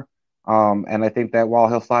much more. And I think that while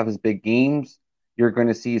he'll still have his big games, you're going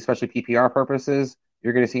to see, especially PPR purposes,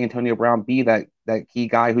 you're going to see Antonio Brown be that key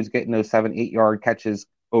guy who's getting those 7-8 yard catches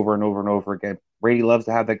over and over and over again. Brady loves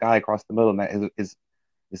to have that guy across the middle, and that is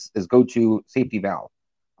his go-to safety valve.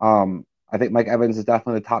 I think Mike Evans is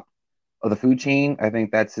definitely the top of the food chain. I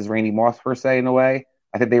think that's his Randy Moss per se in a way.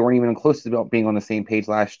 I think they weren't even close to being on the same page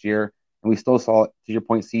last year. And we still saw, to your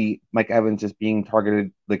point, see Mike Evans just being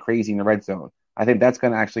targeted like crazy in the red zone. I think that's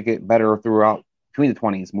going to actually get better throughout between the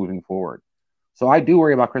 20s moving forward. So I do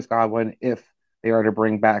worry about Chris Godwin if they are to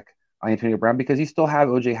bring back Antonio Brown, because you still have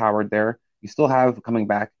O.J. Howard there. You still have coming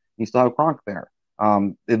back. You still have Gronk there.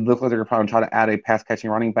 It looks like they're probably trying to add a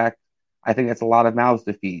pass-catching running back. I think that's a lot of mouths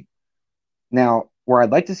to feed. Now, where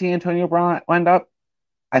I'd like to see Antonio Brown end up,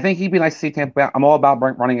 I think he'd be nice to see Tampa Bay. I'm all about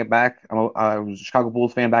running it back. I was a Chicago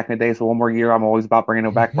Bulls fan back in the day, so one more year, I'm always about bringing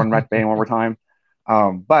it back, run back Bay one more time.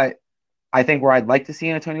 But I think where I'd like to see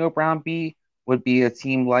Antonio Brown would be a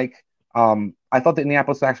team like I thought that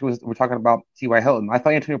Indianapolis actually we're talking about T.Y. Hilton. I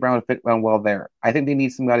thought Antonio Brown would fit well there. I think they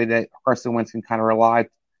need somebody that Carson Wentz can kind of rely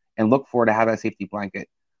and look for to have that safety blanket.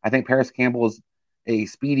 I think Paris Campbell is a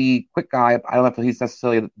speedy, quick guy. I don't know if he's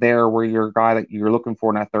necessarily there where you're a guy that you're looking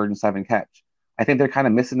for in that 3rd and 7 catch. I think they're kind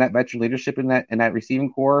of missing that veteran leadership in that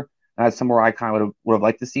receiving core. And that's somewhere I kind of would have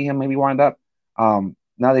liked to see him maybe wind up.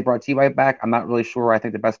 Now they brought T.Y. back. I'm not really sure where I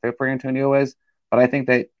think the best fit for Antonio is, but I think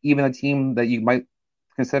that even a team that you might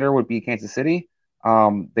consider would be Kansas City. They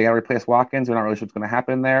got to replace Watkins. We're not really sure what's going to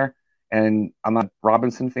happen there. And I'm not a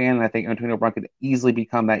Robinson fan, and I think Antonio Brown could easily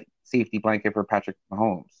become that safety blanket for Patrick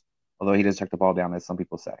Mahomes, although he does check the ball down, as some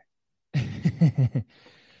people say.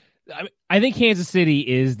 I think Kansas City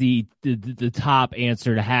is the top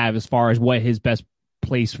answer to have as far as what his best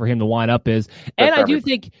place for him to wind up is. And I do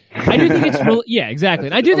think it's yeah, exactly.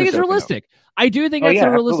 And I do think it's realistic. I do think that's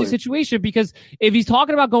a realistic situation, because if he's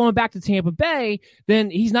talking about going back to Tampa Bay,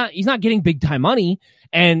 then he's not getting big time money.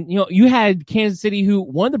 And you had Kansas City who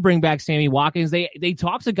wanted to bring back Sammy Watkins. They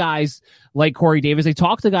talked to guys like Corey Davis. They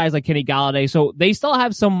talked to guys like Kenny Galladay. So they still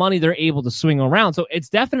have some money they're able to swing around. So it's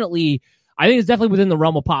definitely, I think it's definitely within the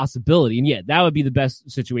realm of possibility. And yeah, that would be the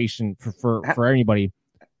best situation for anybody.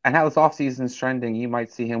 And how this offseason is trending, you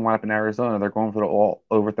might see him wind up in Arizona. They're going for the all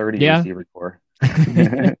over 30 receiver core.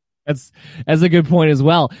 That's a good point as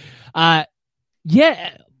well.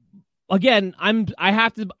 Again, I'm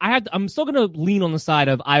still going to lean on the side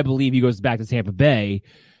of I believe he goes back to Tampa Bay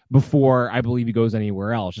before I believe he goes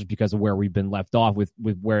anywhere else, just because of where we've been left off with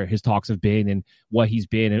where his talks have been and what he's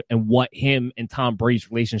been and what him and Tom Brady's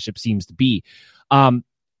relationship seems to be.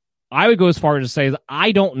 I would go as far as to say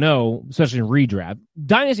I don't know, especially in redraft.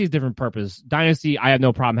 Dynasty is a different purpose. Dynasty, I have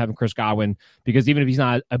no problem having Chris Godwin because even if he's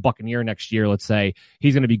not a Buccaneer next year, let's say,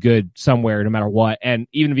 he's going to be good somewhere no matter what. And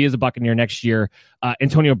even if he is a Buccaneer next year,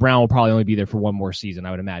 Antonio Brown will probably only be there for one more season,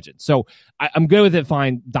 I would imagine. So I'm good with it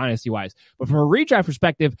fine dynasty-wise. But from a redraft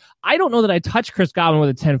perspective, I don't know that I touch Chris Godwin with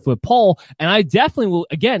a 10-foot pole. And I definitely will,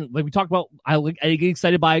 again, like we talked about, I get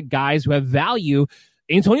excited by guys who have value.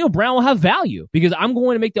 Antonio Brown will have value because I'm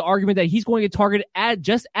going to make the argument that he's going to get targeted at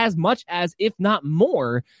just as much as, if not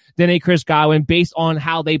more, than a Chris Godwin based on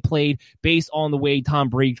how they played, based on the way Tom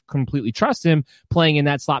Brady completely trusts him playing in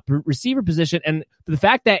that slot receiver position. And the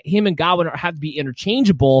fact that him and Godwin have to be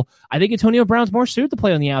interchangeable, I think Antonio Brown's more suited to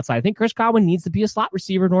play on the outside. I think Chris Godwin needs to be a slot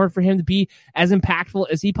receiver in order for him to be as impactful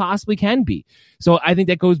as he possibly can be. So I think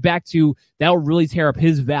that goes back to that'll really tear up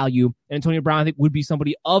his value. Antonio Brown, I think, would be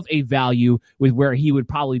somebody of a value with where he would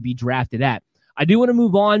probably be drafted at. I do want to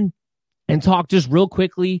move on and talk just real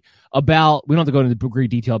quickly about, we don't have to go into great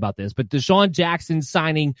detail about this, but Deshaun Jackson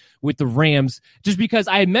signing with the Rams, just because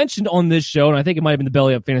I had mentioned on this show, and I think it might have been the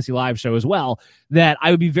Belly Up Fantasy Live show as well, that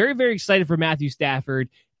I would be very, very excited for Matthew Stafford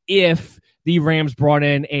if the Rams brought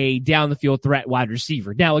in a down-the-field threat wide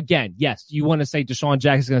receiver. Now, again, yes, you want to say Deshaun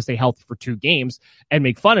Jackson's going to stay healthy for 2 games and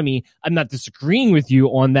make fun of me. I'm not disagreeing with you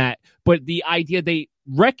on that, but the idea they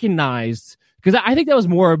recognized, because I think that was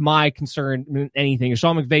more of my concern than anything, is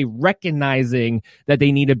Sean McVay recognizing that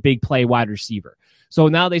they need a big play wide receiver. So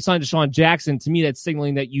now they signed Deshaun Jackson. To me, that's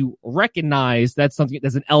signaling that you recognize that's something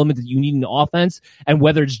that's an element that you need in the offense. And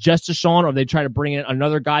whether it's just Deshaun or they try to bring in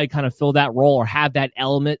another guy to kind of fill that role or have that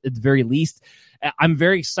element at the very least, I'm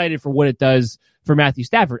very excited for what it does for Matthew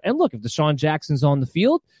Stafford. And look, if Deshaun Jackson's on the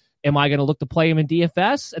field, am I going to look to play him in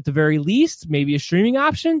DFS at the very least? Maybe a streaming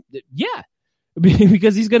option? Yeah.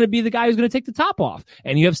 Because he's going to be the guy who's going to take the top off.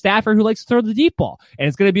 And you have Stafford who likes to throw the deep ball. And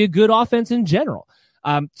it's going to be a good offense in general.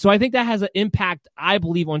 So I think that has an impact, I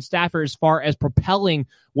believe, on Stafford as far as propelling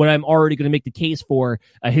what I'm already going to make the case for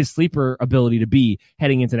his sleeper ability to be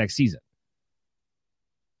heading into next season.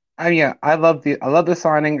 Yeah, I love the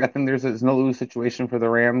signing. I think there's a no-lose situation for the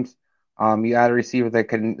Rams. You add a receiver that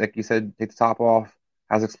can, like you said, take the top off,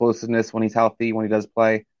 has explosiveness when he's healthy, when he does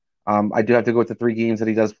play. I do have to go with the 3 games that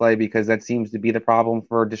he does play because that seems to be the problem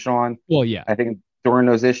for Deshaun. Well, yeah. I think during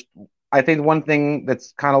those issues, I think one thing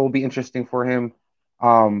that's kind of will be interesting for him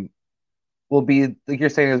will be, like you're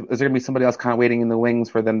saying, is there going to be somebody else kind of waiting in the wings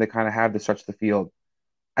for them to kind of have to stretch the field?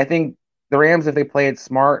 I think the Rams, if they play it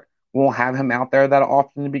smart, won't have him out there that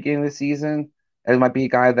often in the beginning of the season. It might be a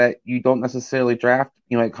guy that you don't necessarily draft,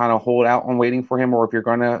 kind of hold out on waiting for him, or if you're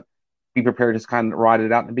going to be prepared to just kind of ride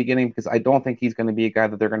it out in the beginning, because I don't think he's going to be a guy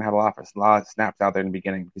that they're going to have a lot of snaps out there in the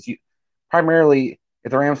beginning. Because primarily,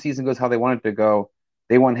 if the Rams season goes how they want it to go,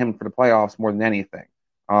 they want him for the playoffs more than anything.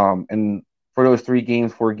 And for those 3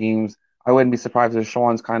 games, 4 games, I wouldn't be surprised if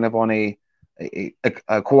Sean's kind of on a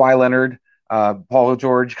Kawhi Leonard, Paul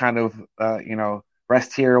George kind of,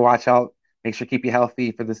 rest here, watch out, make sure keep you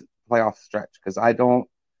healthy for this playoff stretch. Because I don't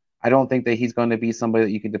think that he's going to be somebody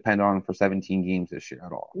that you can depend on for 17 games this year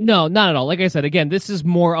at all. No, not at all. Like I said, again, this is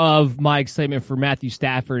more of my excitement for Matthew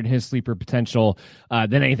Stafford and his sleeper potential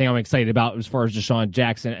than anything I'm excited about as far as Deshaun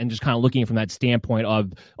Jackson, and just kind of looking from that standpoint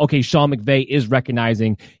of, okay, Sean McVay is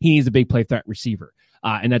recognizing he needs a big play threat receiver.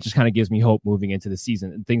 And that just kind of gives me hope moving into the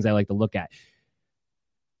season and things I like to look at.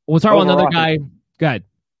 We'll talk about another guy. Go ahead.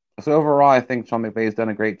 So overall, I think Sean McVay has done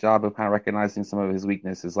a great job of kind of recognizing some of his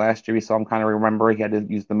weaknesses. Last year, we saw him kind of remember he had to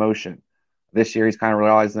use the motion. This year, he's kind of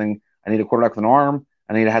realizing I need a quarterback with an arm.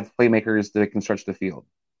 I need to have playmakers that can stretch the field.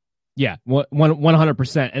 Yeah,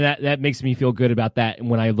 100%. And that makes me feel good about that. And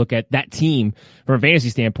when I look at that team from a fantasy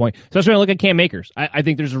standpoint, especially when I look at Cam Akers, I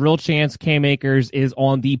think there's a real chance Cam Akers is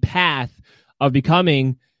on the path of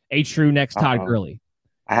becoming a true next Todd Gurley.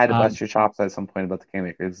 I had to bust your chops at some point about the Cam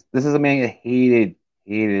Akers. This is a man that hated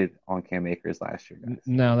on Cam Akers last year, guys.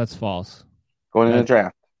 No, that's false. Going in the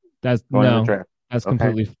draft. That's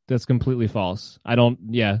completely false.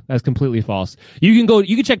 That's completely false. You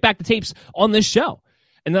can check back the tapes on this show.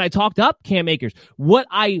 And then I talked up Cam Akers. What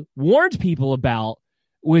I warned people about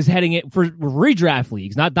was heading it for redraft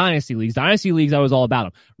leagues, not dynasty leagues. Dynasty leagues, I was all about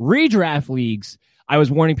them. Redraft leagues, I was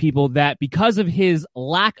warning people that because of his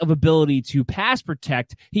lack of ability to pass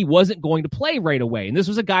protect, he wasn't going to play right away. And this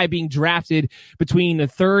was a guy being drafted between the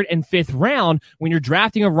 3rd and 5th round. When you're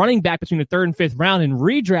drafting a running back between the 3rd and 5th round in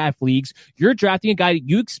redraft leagues, you're drafting a guy that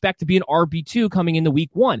you expect to be an RB2 coming into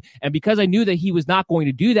week 1. And because I knew that he was not going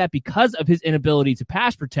to do that because of his inability to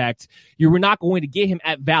pass protect, you were not going to get him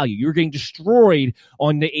at value. You were getting destroyed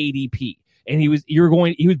on the ADP. and he was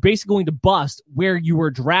basically going to bust where you were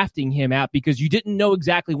drafting him at because you didn't know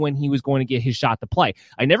exactly when he was going to get his shot to play.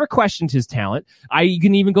 I never questioned his talent. You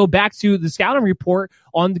can even go back to the scouting report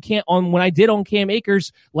on when I did on Cam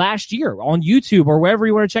Akers last year on YouTube or wherever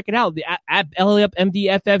you want to check it out, at LA Up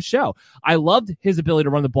MDFF show. I loved his ability to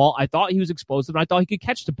run the ball. I thought he was explosive, and I thought he could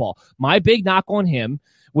catch the ball. My big knock on him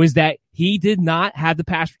was that he did not have the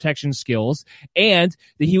pass protection skills and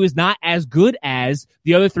that he was not as good as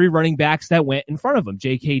the other three running backs that went in front of him,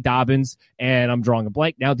 J.K. Dobbins, and I'm drawing a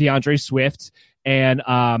blank now, DeAndre Swift, and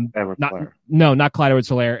not Clyde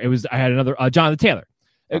Edwards-Helaire. I had another, Jonathan Taylor.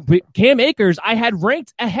 But Cam Akers, I had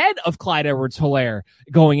ranked ahead of Clyde Edwards-Helaire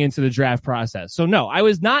going into the draft process. So no, I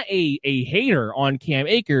was not a hater on Cam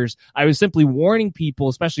Akers. I was simply warning people,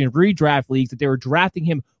 especially in redraft leagues, that they were drafting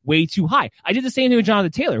him way too high. I did the same thing with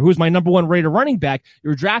Jonathan Taylor, who was my number one rated running back. You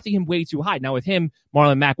were drafting him way too high. Now with him,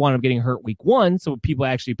 Marlon Mack wound up getting hurt week 1, so people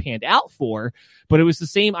actually panned out for. But it was the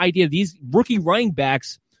same idea. These rookie running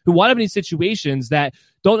backs who wind up in these situations that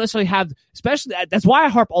don't necessarily have, especially, that's why I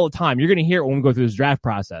harp all the time. You're going to hear it when we go through this draft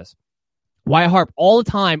process. Why I harp all the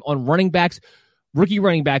time on rookie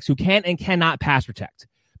running backs who can and cannot pass protect.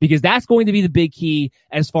 Because that's going to be the big key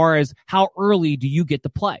as far as how early do you get to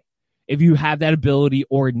play, if you have that ability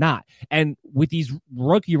or not. And with these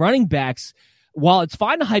rookie running backs, while it's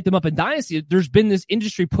fine to hype them up in Dynasty, there's been this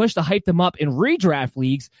industry push to hype them up in redraft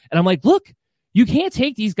leagues. And I'm like, look, you can't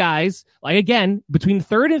take these guys, like, again, between the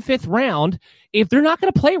 3rd and 5th round if they're not going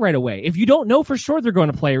to play right away. If you don't know for sure they're going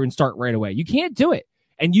to play and start right away, you can't do it.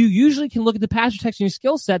 And you usually can look at the pass protection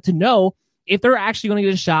skill set to know if they're actually going to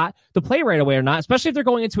get a shot to play right away or not, especially if they're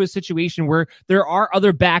going into a situation where there are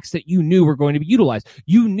other backs that you knew were going to be utilized.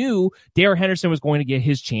 You knew Darrell Henderson was going to get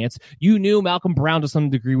his chance. You knew Malcolm Brown to some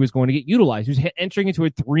degree was going to get utilized. He was entering into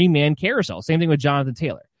a 3-man carousel. Same thing with Jonathan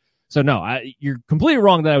Taylor. So no, you're completely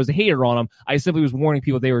wrong that I was a hater on him. I simply was warning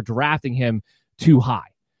people they were drafting him too high.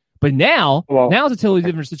 But now it's a totally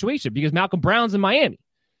different situation because Malcolm Brown's in Miami.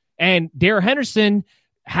 And Darrell Henderson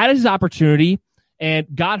had his opportunity and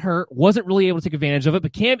got hurt, wasn't really able to take advantage of it.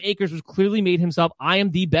 But Cam Akers was clearly made himself, I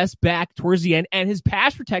am the best back towards the end. And his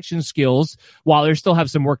pass protection skills, while there still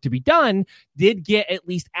have some work to be done, did get at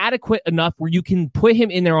least adequate enough where you can put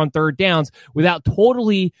him in there on 3rd downs without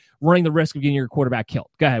totally running the risk of getting your quarterback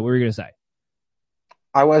killed. Go ahead. What were you going to say?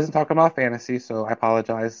 I wasn't talking about fantasy, so I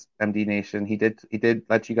apologize, MD Nation. He did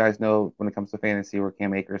let you guys know when it comes to fantasy where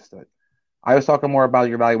Cam Akers stood. I was talking more about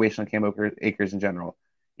your evaluation of Cam Akers in general.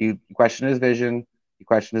 You question his vision. You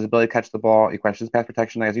question his ability to catch the ball. You question his pass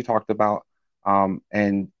protection, as you talked about.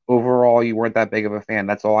 And overall, you weren't that big of a fan.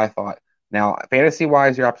 That's all I thought. Now,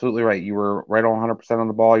 fantasy-wise, you're absolutely right. You were right on 100% on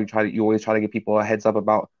the ball. You always try to give people a heads up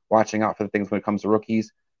about watching out for the things when it comes to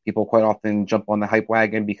rookies. People quite often jump on the hype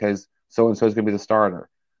wagon because so-and-so is going to be the starter.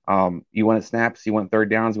 You want snaps, you want 3rd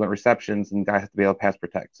downs, you want receptions, and guys have to be able to pass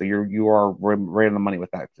protect. So you are right on the money with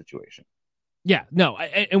that situation. Yeah, no,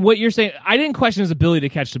 and what you're saying, I didn't question his ability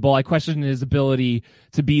to catch the ball. I questioned his ability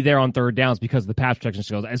to be there on 3rd downs because of the pass protection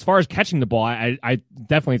skills. As far as catching the ball, I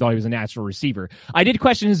definitely thought he was a natural receiver. I did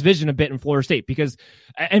question his vision a bit in Florida State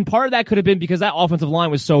and part of that could have been because that offensive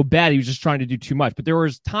line was so bad, he was just trying to do too much. But there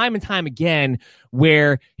was time and time again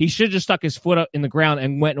where he should have just stuck his foot up in the ground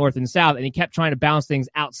and went north and south, and he kept trying to bounce things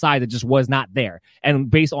outside that just was not there. And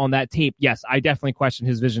based on that tape, yes, I definitely questioned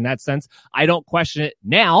his vision in that sense. I don't question it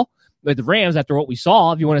now. With the Rams, after what we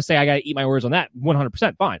saw, if you want to say I got to eat my words on that,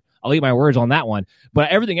 100% fine. I'll eat my words on that one. But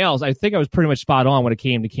everything else, I think I was pretty much spot on when it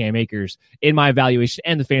came to Cam Akers in my evaluation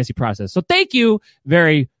and the fantasy process. So thank you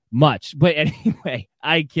very much. But anyway,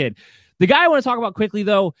 I kid. The guy I want to talk about quickly,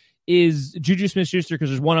 though, is Juju Smith-Schuster, because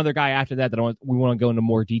there's one other guy after that we want to go into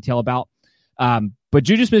more detail about. But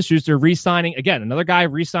Juju Smith-Schuster re-signing, again, another guy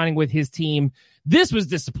re-signing with his team. This was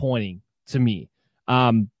disappointing to me.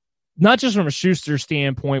 Not just from a Schuster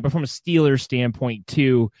standpoint, but from a Steelers standpoint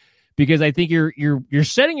too, because I think you're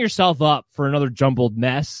setting yourself up for another jumbled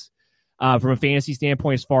mess from a fantasy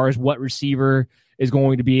standpoint as far as what receiver is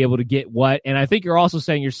going to be able to get what. And I think you're also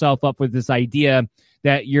setting yourself up with this idea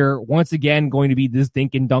that you're once again going to be this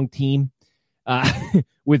dink and dunk team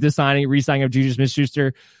with the re-signing of Juju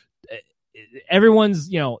Smith-Schuster. Everyone's,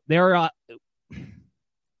 they're. I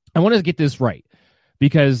want to get this right,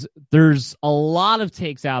 because there's a lot of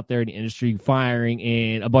takes out there in the industry firing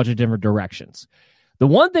in a bunch of different directions. The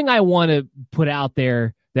one thing I want to put out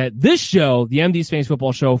there that this show, the MD's Fantasy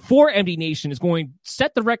Football Show for MD Nation, is going to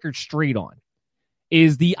set the record straight on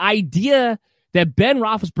is the idea that Ben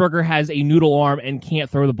Roethlisberger has a noodle arm and can't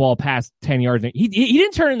throw the ball past 10 yards. He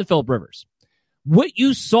didn't turn into Phillip Rivers. What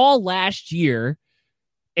you saw last year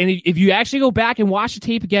And if you actually go back and watch the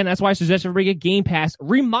tape again, that's why I suggest everybody get Game Pass.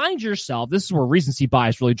 Remind yourself, this is where recency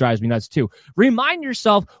bias really drives me nuts too. Remind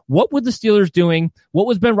yourself, what were the Steelers doing? What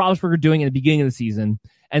was Ben Roethlisberger doing in the beginning of the season?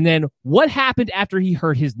 And then what happened after he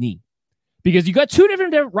hurt his knee? Because you got two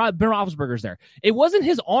different Ben Roethlisbergers there. It wasn't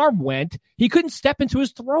his arm went. He couldn't step into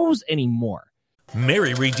his throws anymore.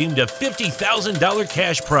 Mary redeemed a $50,000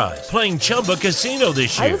 cash prize playing Chumba Casino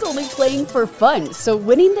this year. I was only playing for fun, so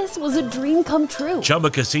winning this was a dream come true. Chumba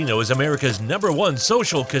Casino is America's #1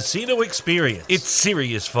 social casino experience. It's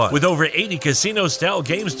serious fun. With over 80 casino-style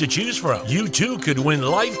games to choose from, you too could win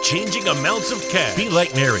life-changing amounts of cash. Be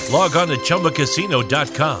like Mary. Log on to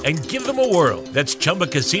ChumbaCasino.com and give them a whirl. That's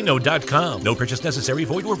ChumbaCasino.com. No purchase necessary.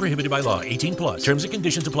 Void where prohibited by law. 18+. Terms and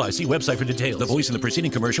conditions apply. See website for details. The voice in the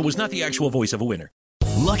preceding commercial was not the actual voice of a winner.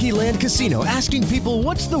 Lucky Land Casino, asking people,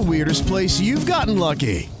 what's the weirdest place you've gotten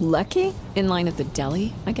lucky? Lucky? In line at the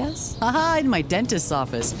deli, I guess? Aha, in my dentist's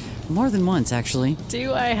office. More than once, actually.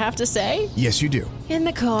 Do I have to say? Yes, you do. In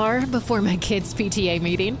the car before my kids' PTA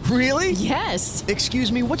meeting. Really? Yes. Excuse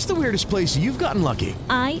me, what's the weirdest place you've gotten lucky?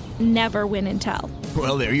 I never win and tell.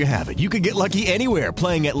 Well, there you have it. You can get lucky anywhere,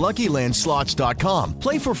 playing at LuckyLandSlots.com.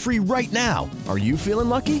 Play for free right now. Are you feeling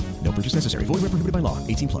lucky? No purchase necessary. Void where prohibited by law.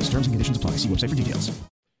 18+. Terms and conditions apply. See website for details.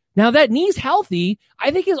 Now that knee's healthy,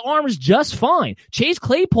 I think his arm is just fine. Chase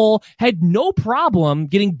Claypool had no problem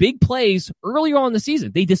getting big plays earlier on in the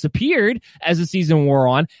season. They disappeared as the season wore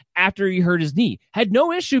on after he hurt his knee. Had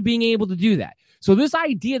no issue being able to do that. So this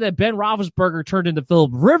idea that Ben Roethlisberger turned into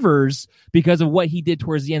Phillip Rivers because of what he did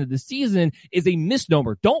towards the end of the season is a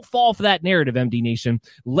misnomer. Don't fall for that narrative, MD Nation.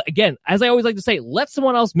 Again, as I always like to say, let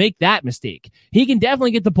someone else make that mistake. He can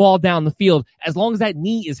definitely get the ball down the field as long as that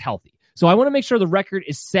knee is healthy. So I want to make sure the record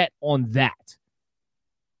is set on that.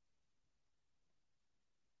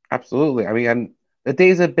 Absolutely. I mean, the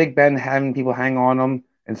days of Big Ben having people hang on him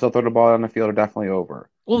and still throw the ball on the field are definitely over.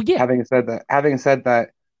 Well, yeah. Having said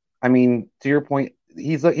that, I mean, to your point,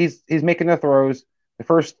 he's making the throws. The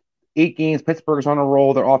first 8 games, Pittsburgh's on a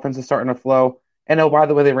roll. Their offense is starting to flow. And oh, by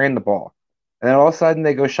the way, they ran the ball. And then all of a sudden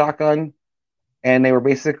they go shotgun, and they were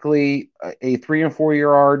basically a 3 and 4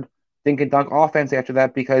 yard dink and dunk offense after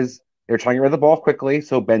that because they were trying to get rid of the ball quickly,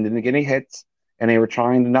 so Ben didn't get any hits, and they were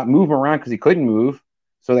trying to not move him around because he couldn't move.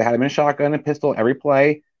 So they had him in shotgun and pistol every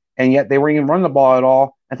play, and yet they weren't even running the ball at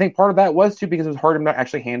all. I think part of that was too because it was hard for him to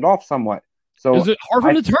actually hand off somewhat. So it was hard for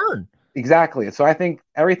him to turn. Exactly. So I think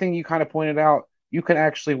everything you kind of pointed out, you can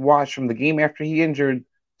actually watch from the game after he injured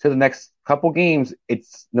to the next couple games.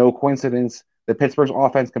 It's no coincidence that Pittsburgh's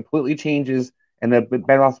offense completely changes and that Ben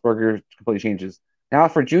Roethlisberger completely changes. Now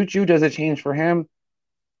for Juju, does it change for him?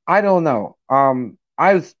 I don't know.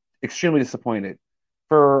 I was extremely disappointed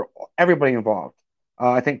for everybody involved.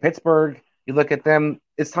 I think Pittsburgh, you look at them,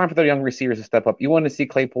 it's time for their young receivers to step up. You want to see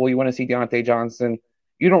Claypool, you want to see Deontay Johnson.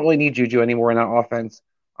 You don't really need Juju anymore in that offense.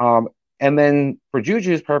 And then for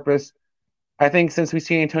Juju's purpose, I think since we've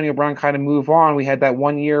seen Antonio Brown kind of move on, we had that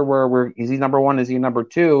 1 year where is he number 1, is he number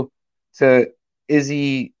 2, to is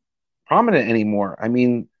he prominent anymore? I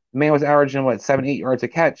mean, the man was averaging, 7-8 yards a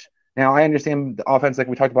catch. Now, I understand the offense, like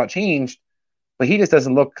we talked about, changed, but he just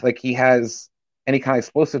doesn't look like he has any kind of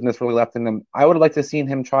explosiveness really left in him. I would have liked to have seen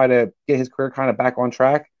him try to get his career kind of back on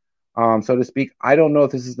track, so to speak. I don't know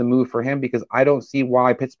if this is the move for him because I don't see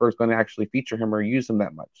why Pittsburgh's going to actually feature him or use him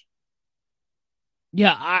that much.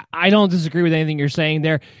 Yeah, I don't disagree with anything you're saying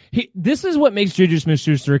there. This is what makes Juju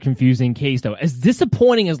Smith-Schuster a confusing case, though. As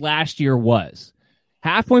disappointing as last year was,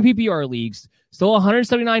 half-point PPR leagues, still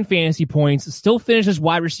 179 fantasy points, still finished as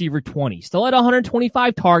wide receiver 20, still had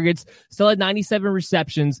 125 targets, still had 97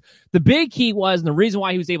 receptions. The big key was, and the reason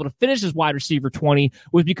why he was able to finish as wide receiver 20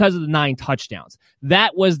 was because of the 9 touchdowns.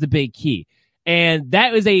 That was the big key. And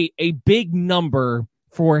that was a big number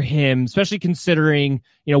for him, especially considering,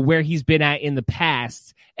 where he's been at in the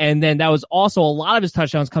past. And then that was also a lot of his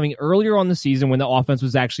touchdowns coming earlier on the season when the offense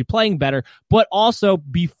was actually playing better, but also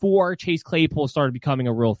before Chase Claypool started becoming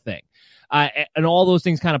a real thing. And all those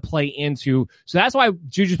things kind of play into. So that's why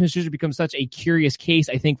Juju Smith-Schuster becomes such a curious case,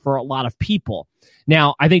 I think, for a lot of people.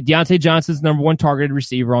 Now, I think Deontay Johnson's number 1 targeted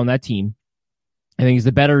receiver on that team. I think he's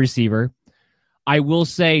the better receiver. I will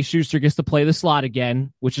say Schuster gets to play the slot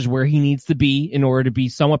again, which is where he needs to be in order to be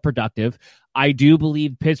somewhat productive. I do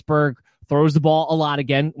believe Pittsburgh throws the ball a lot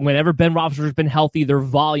again. Whenever Ben Roethlisberger's been healthy, their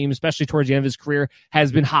volume, especially towards the end of his career,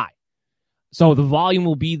 has been high. So the volume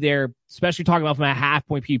will be there, especially talking about from a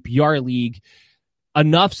half-point PPR league,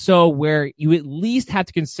 enough so where you at least have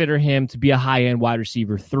to consider him to be a high-end wide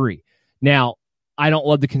receiver 3. Now, I don't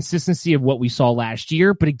love the consistency of what we saw last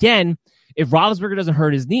year, but again, if Roethlisberger doesn't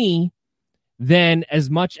hurt his knee, then as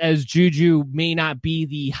much as Juju may not be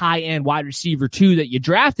the high-end wide receiver 2 that you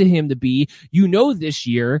drafted him to be, this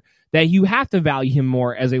year that you have to value him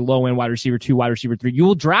more as a low-end wide receiver 2, wide receiver 3. You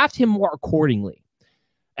will draft him more accordingly.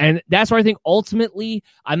 And that's where I think ultimately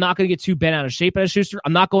I'm not going to get too bent out of shape at Schuster.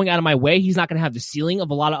 I'm not going out of my way. He's not going to have the ceiling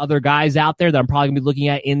of a lot of other guys out there that I'm probably going to be looking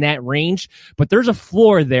at in that range. But there's a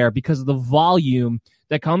floor there because of the volume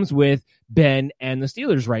that comes with Ben and the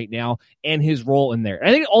Steelers right now and his role in there. And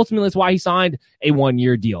I think ultimately that's why he signed a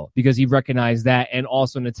 1-year deal, because he recognized that and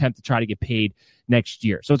also an attempt to try to get paid next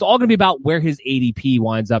year. So it's all going to be about where his ADP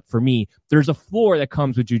winds up for me. There's a floor that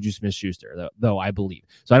comes with Juju Smith-Schuster, though, I believe.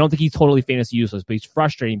 So I don't think he's totally fantasy useless, but he's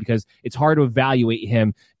frustrating because it's hard to evaluate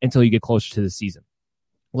him until you get closer to the season.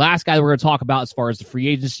 Last guy we're going to talk about as far as the free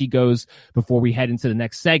agency goes before we head into the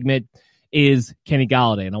next segment is Kenny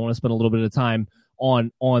Golladay. And I want to spend a little bit of time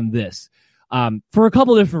on this for a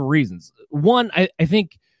couple of different reasons. One, I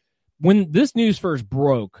think when this news first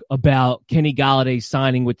broke about Kenny Golladay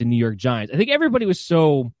signing with the New York Giants, I think everybody was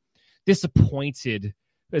so disappointed,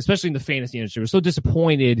 especially in the fantasy industry, was so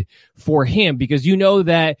disappointed for him because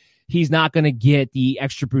that he's not going to get the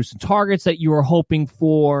extra boost in targets that you were hoping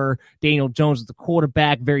for. Daniel Jones is the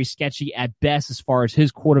quarterback, very sketchy at best as far as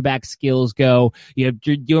his quarterback skills go. You're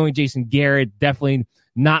dealing with Jason Garrett, definitely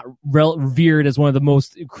not revered as one of the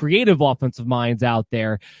most creative offensive minds out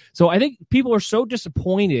there. So I think people are so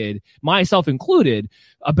disappointed, myself included,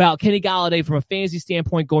 about Kenny Golladay from a fantasy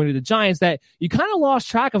standpoint going to the Giants that you kind of lost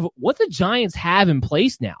track of what the Giants have in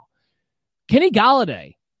place now. Kenny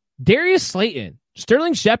Golladay, Darius Slayton,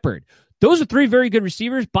 Sterling Shepard, those are 3 very good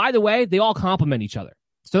receivers. By the way, they all complement each other.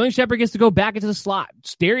 Sterling Shepard gets to go back into the slot.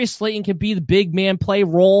 Darius Slayton can be the big man play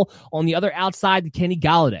role on the other outside to Kenny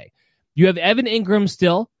Golladay. You have Evan Ingram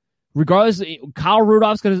still. Regardless, Kyle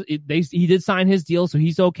Rudolph's he did sign his deal, so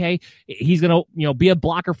he's okay. He's gonna be a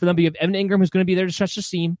blocker for them. But you have Evan Ingram who's going to be there to stretch the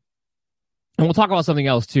seam. And we'll talk about something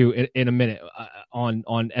else too in a minute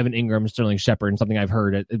on Evan Ingram, Sterling Shepard, and something I've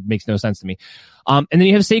heard. It makes no sense to me. And then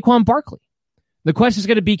you have Saquon Barkley. The question is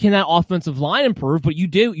going to be, can that offensive line improve? But you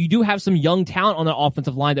do have some young talent on the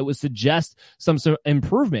offensive line that would suggest some sort of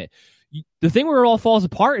improvement. The thing where it all falls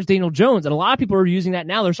apart is Daniel Jones, and a lot of people are using that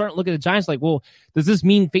now. They're starting to look at the Giants like, well, does this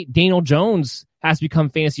mean Daniel Jones has to become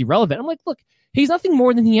fantasy relevant? I'm like, look, he's nothing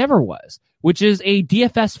more than he ever was, which is a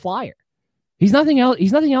DFS flyer. He's nothing else.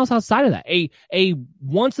 He's nothing else outside of that. A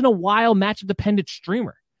once in a while matchup dependent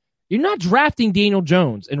streamer. You're not drafting Daniel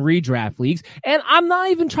Jones in redraft leagues, and I'm not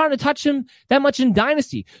even trying to touch him that much in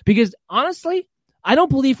Dynasty because honestly, I don't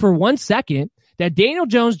believe for 1 second that Daniel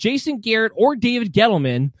Jones, Jason Garrett, or David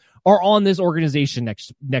Gettleman are on this organization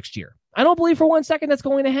next year. I don't believe for 1 second that's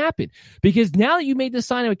going to happen because now that you made this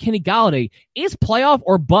signing with Kenny Golladay, it's playoff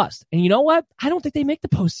or bust. And you know what? I don't think they make the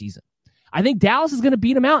postseason. I think Dallas is going to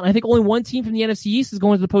beat them out, and I think only one team from the NFC East is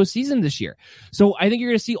going to the postseason this year. So I think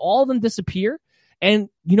you're going to see all of them disappear. And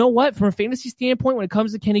you know what? From a fantasy standpoint, when it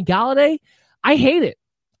comes to Kenny Golladay, I hate it.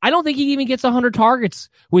 I don't think he even gets 100 targets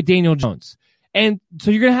with Daniel Jones. And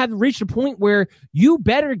so you're going to have to reach the point where you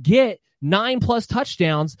better get 9+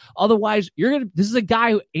 touchdowns. Otherwise, this is a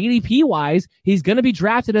guy who ADP wise, he's going to be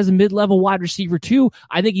drafted as a mid-level wide receiver 2.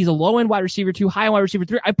 I think he's a low-end wide receiver 2, high-end wide receiver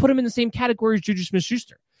 3. I put him in the same category as Juju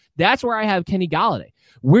Smith-Schuster. That's where I have Kenny Golladay.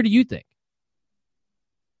 Where do you think?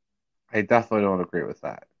 I definitely don't agree with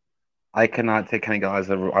that. I cannot take Kenny Golladay as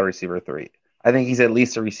a wide receiver 3. I think he's at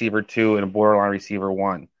least a receiver 2 and a borderline receiver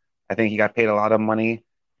 1. I think he got paid a lot of money.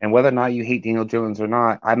 And whether or not you hate Daniel Jones or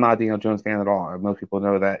not, I'm not a Daniel Jones fan at all. Most people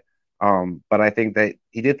know that. But I think that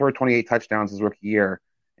he did throw 28 touchdowns his rookie year,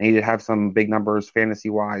 and he did have some big numbers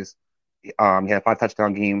fantasy-wise. He had a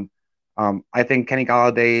 5-touchdown game. I think Kenny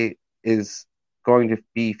Golladay is going to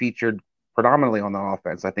be featured predominantly on the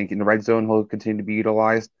offense. I think in the red zone he'll continue to be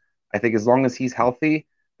utilized. I think as long as he's healthy,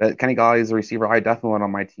 that Kenny Golladay is a receiver I definitely want on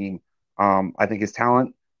my team. I think his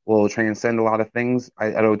talent will transcend a lot of things. I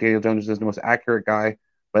know Daniel Jones is the most accurate guy,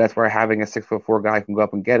 but that's where having a 6'4" guy can go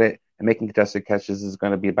up and get it and making contested catches is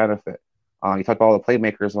going to be a benefit. You talk about all the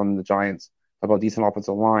playmakers on the Giants, talk about decent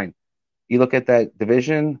offensive line. You look at that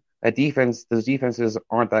division, that defense, those defenses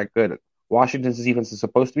aren't that good. Washington's defense is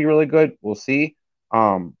supposed to be really good. We'll see.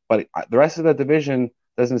 But the rest of the division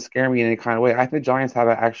doesn't scare me in any kind of way. I think the Giants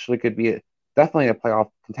could be definitely a playoff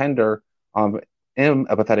contender in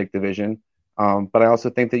a pathetic division. But I also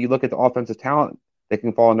think that you look at the offensive talent that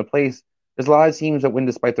can fall into place. There's a lot of teams that win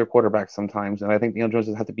despite their quarterbacks sometimes, and I think Daniel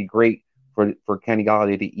Jones has to be great for Kenny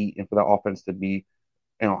Golladay to eat and for the offense to be,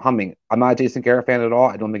 humming. I'm not a Jason Garrett fan at all.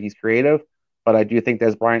 I don't think he's creative, but I do think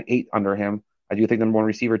Des Bryant ate under him. I do think the number one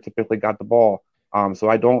receiver typically got the ball. So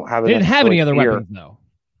I don't have. They didn't have any other weapons though.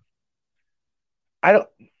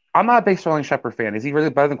 I'm not a big Sterling Shepard fan. Is he really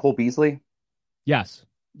better than Cole Beasley? Yes.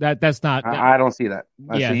 That's not. I don't see that.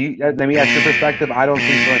 Yeah. So let me ask your perspective. I don't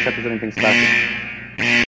think Sterling Shepard's anything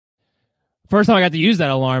special. First time I got to use that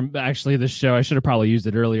alarm, actually, this show, I should have probably used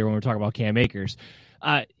it earlier when we were talking about Cam Akers.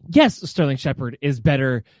 Yes, Sterling Shepard is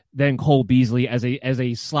better than Cole Beasley as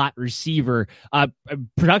a slot receiver.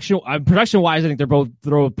 Production wise, I think they're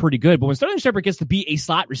both pretty good. But when Sterling Shepard gets to be a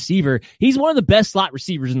slot receiver, he's one of the best slot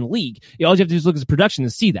receivers in the league. All you have to do is look at his production to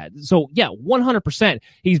see that. So yeah, 100%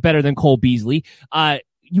 he's better than Cole Beasley.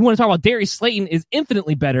 You want to talk about Darius Slayton is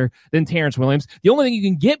infinitely better than Terrence Williams. The only thing you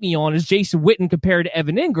can get me on is Jason Witten compared to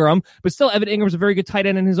Evan Ingram, but still Evan Ingram's a very good tight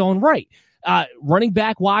end in his own right. Running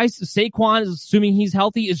back wise, Saquon, assuming he's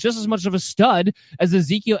healthy, is just as much of a stud as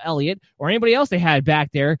Ezekiel Elliott or anybody else they had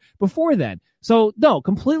back there before then. So no,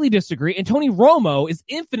 completely disagree. And Tony Romo is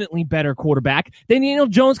infinitely better quarterback than Daniel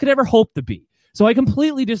Jones could ever hope to be. So I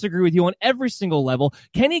completely disagree with you on every single level.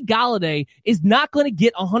 Kenny Golladay is not going to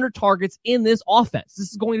get 100 targets in this offense. This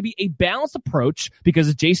is going to be a balanced approach because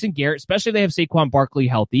of Jason Garrett, especially if they have Saquon Barkley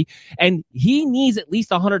healthy, and he needs at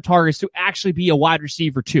least 100 targets to actually be a wide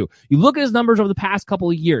receiver too. You look at his numbers over the past couple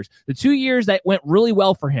of years, the 2 years that went really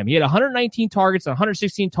well for him. He had 119 targets and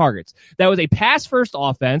 116 targets. That was a pass-first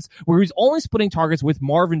offense where he was only splitting targets with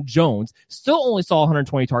Marvin Jones, still only saw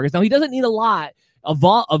 120 targets. Now, he doesn't need a lot of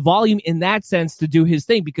volume in that sense to do his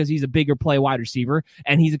thing because he's a bigger play wide receiver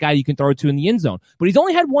and he's a guy you can throw to in the end zone. But he's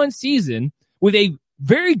only had one season with a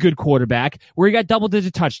very good quarterback where he got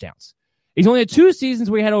double-digit touchdowns. He's only had 2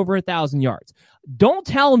 seasons where he had over 1,000 yards. Don't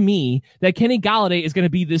tell me that Kenny Golladay is going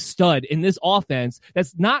to be this stud in this offense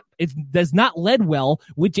that's not led well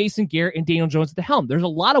with Jason Garrett and Daniel Jones at the helm. There's a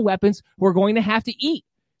lot of weapons who are going to have to eat.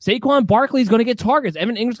 Saquon Barkley is going to get targets.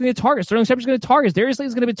 Evan Ingram's going to get targets. Sterling Shepard's going to get targets. Darius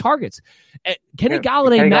Slayton's going to get targets. Kenny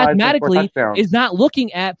Golladay mathematically is not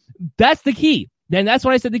looking at – that's the key. Then that's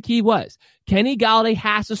what I said the key was. Kenny Golladay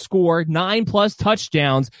has to score 9+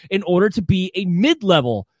 touchdowns in order to be a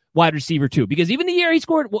mid-level wide receiver too. Because even the year he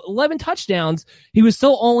scored 11 touchdowns, he was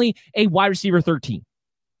still only a wide receiver 13.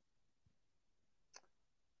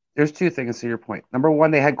 There's 2 things to your point. Number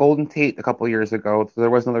one, they had Golden Tate a couple of years ago, so there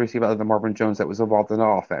was another receiver other than Marvin Jones that was involved in the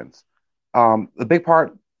offense. The big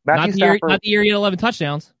part, Matthew Stafford. Not the year he had 11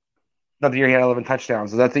 touchdowns. Not the year he had 11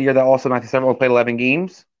 touchdowns. So that's the year that also Matthew Stafford only played 11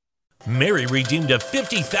 games. Mary redeemed a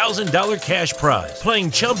 $50,000 cash prize playing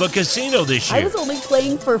Chumba Casino this year. I was only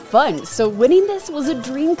playing for fun, so winning this was a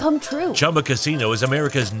dream come true. Chumba Casino is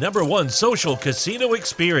America's #1 social casino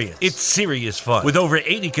experience. It's serious fun. With over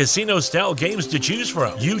 80 casino-style games to choose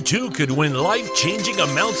from, you too could win life-changing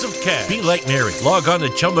amounts of cash. Be like Mary. Log on to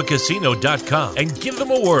ChumbaCasino.com and give them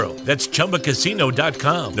a whirl. That's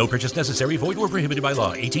ChumbaCasino.com. No purchase necessary. Void where prohibited by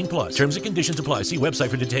law. 18+. Terms and conditions apply. See website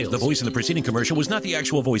for details. The voice in the preceding commercial was not the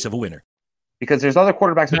actual voice of a winner. Because there's other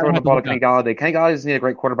quarterbacks that throw the ball to Kenny Golladay. Kenny Golladay doesn't need a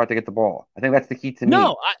great quarterback to get the ball. I think that's the key to me.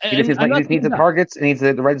 No, he just needs the targets and needs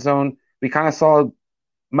the red zone. We kind of saw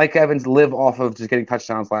Mike Evans live off of just getting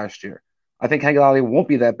touchdowns last year. I think Kenny Golladay won't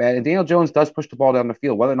be that bad. And Daniel Jones does push the ball down the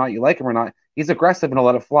field. Whether or not you like him or not, he's aggressive and he'll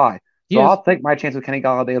let it fly. So I'll take my chance with Kenny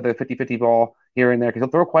Golladay of the 50-50 ball here and there because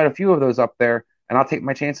he'll throw quite a few of those up there. And I'll take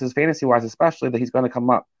my chances fantasy-wise, especially that he's going to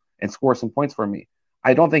come up and score some points for me.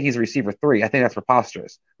 I don't think he's a receiver 3. I think that's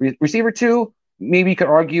preposterous. Receiver 2, maybe you could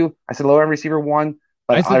argue. I said low-end receiver 1,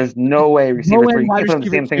 but there's no way receiver 3. You can the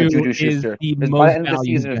same thing with Juju Schuster. By the end of the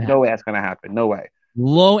season, there's no way that's going to happen. No way.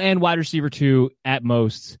 Low-end wide receiver 2 at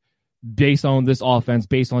most based on this offense,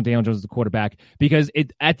 based on Daniel Jones as the quarterback. Because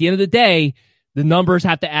at the end of the day, the numbers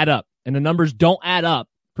have to add up. And the numbers don't add up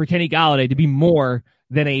for Kenny Golladay to be more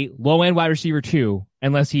than a low-end wide receiver 2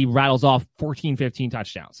 unless he rattles off 14, 15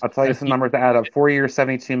 touchdowns. I'll tell you some numbers that add up. 4 years,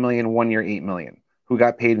 $72 million, 1 year, $8 million. Who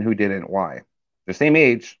got paid and who didn't? Why? They're same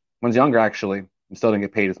age. One's younger, actually, and still didn't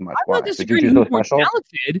get paid as much. I'm not disagreeing who's more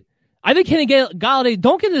talented. I think Kenny Golladay,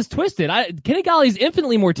 don't get this twisted. Kenny Golladay is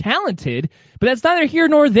infinitely more talented, but that's neither here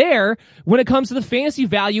nor there when it comes to the fantasy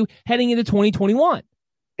value heading into 2021.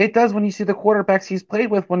 It does when you see the quarterbacks he's played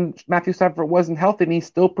with when Matthew Stafford wasn't healthy and he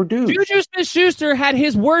still produced. Juju Smith-Schuster had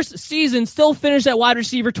his worst season, still finished at wide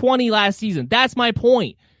receiver 20 last season. That's my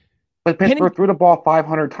point. But Pittsburgh threw the ball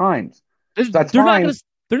 500 times. That's fine.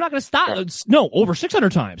 They're not going to stop. No, over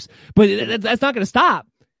 600 times. But that's not going to stop.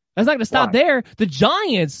 That's not going to stop there. The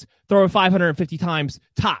Giants throw it 550 times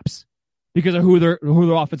tops because of who their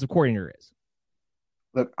offensive coordinator is.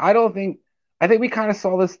 Look, I think we kind of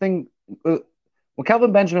saw this thing when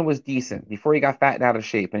Kelvin Benjamin was decent before he got fat and out of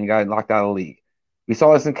shape and he got locked out of the league. We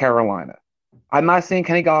saw this in Carolina. I'm not saying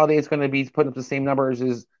Kenny Golladay is going to be putting up the same numbers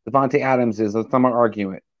as Devontae Adams is. Let's not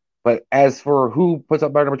argue it. But as for who puts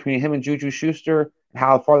up better between him and Juju Schuster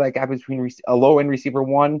how far that gap is between a low-end receiver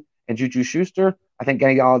 1 and Juju Schuster, I think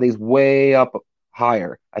Kenny Galladay's way up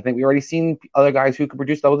higher. I think we already seen other guys who can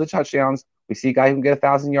produce double the touchdowns. We see a guy who can get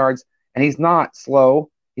 1,000 yards, and he's not slow.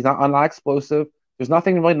 He's not explosive. There's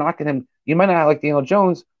nothing really knocking him. You might not like Daniel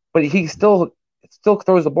Jones, but he still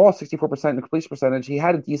throws the ball 64% in completion percentage. He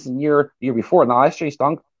had a decent year the year before. Now, last year he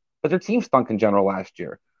stunk, but their team stunk in general last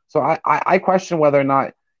year. So I question whether or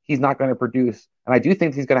not he's not going to produce. And I do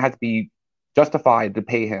think he's going to have to be justified to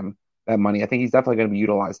pay him that money. I think he's definitely going to be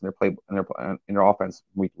utilized in their offense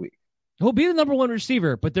week to week. He'll be the number one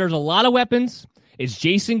receiver, but there's a lot of weapons. It's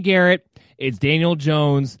Jason Garrett. It's Daniel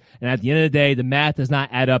Jones. And at the end of the day, the math does not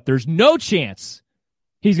add up. There's no chance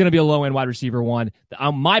he's going to be a low-end wide receiver 1.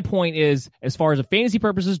 My point is, as far as the fantasy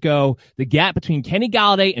purposes go, the gap between Kenny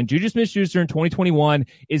Galladay and Juju Smith-Schuster in 2021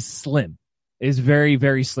 is slim. It is very,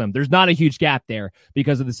 very slim. There's not a huge gap there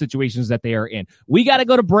because of the situations that they are in. We got to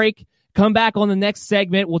go to break. Come back on the next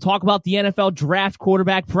segment. We'll talk about the NFL draft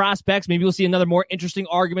quarterback prospects. Maybe we'll see another more interesting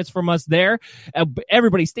arguments from us there.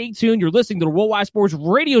 Everybody stay tuned. You're listening to the Worldwide Sports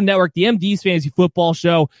Radio Network, the MD's Fantasy Football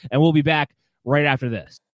Show, and we'll be back right after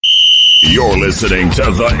this. You're listening to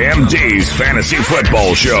the MD's Fantasy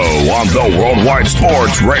Football Show on the Worldwide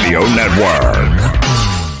Sports Radio Network.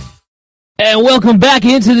 And welcome back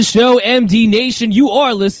into the show, MD Nation. You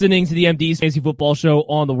are listening to the MD's Fantasy Football Show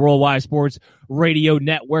on the Worldwide Sports Radio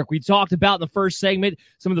Network. We talked about in the first segment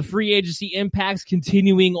some of the free agency impacts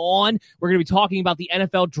continuing on. We're going to be talking about the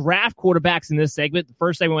NFL draft quarterbacks in this segment. The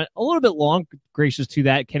first segment went a little bit long, gracious to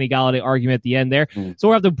that Kenny Galladay argument at the end there. So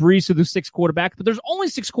we'll have to breeze through the 6 quarterbacks, but there's only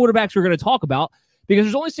 6 quarterbacks we're going to talk about because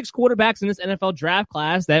there's only 6 quarterbacks in this NFL draft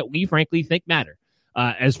class that we frankly think matter.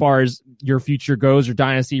 As far as your future goes or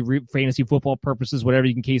dynasty, fantasy football purposes, whatever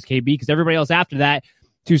you can case KB, because everybody else after that,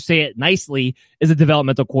 to say it nicely, is a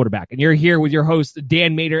developmental quarterback. And you're here with your hosts,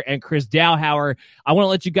 Dan Mader and Chris Dowhauer. I want to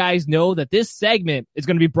let you guys know that this segment is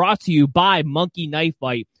going to be brought to you by Monkey Knife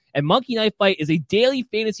Fight. And Monkey Knife Fight is a daily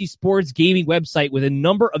fantasy sports gaming website with a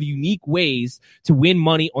number of unique ways to win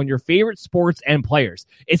money on your favorite sports and players.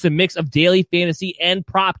 It's a mix of daily fantasy and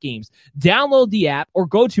prop games. Download the app or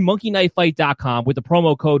go to monkeyknifefight.com with the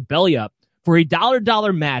promo code BELLYUP for a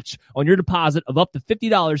 $1 match on your deposit of up to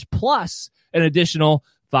 $50 plus an additional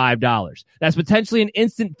 $5. That's potentially an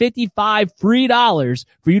instant $55 free dollars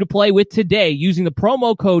for you to play with today using the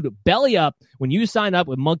promo code BELLYUP when you sign up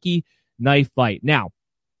with Monkey Knife Fight. Now,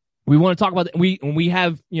 we want to talk about we do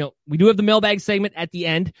have the mailbag segment at the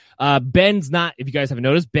end. Ben's not, if you guys haven't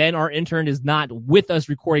noticed, Ben, our intern, is not with us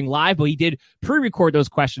recording live, but he did pre-record those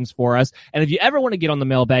questions for us. And if you ever want to get on the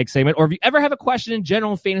mailbag segment, or if you ever have a question in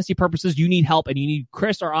general fantasy purposes, you need help and you need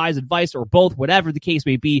Chris or I's advice or both, whatever the case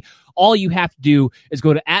may be, all you have to do is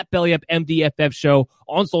go to @BellyUpMDFF Show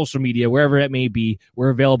on social media, wherever it may be. We're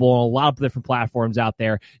available on a lot of different platforms out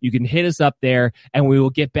there. You can hit us up there and we will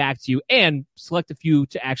get back to you and select a few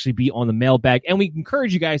to actually be on the mailbag. And we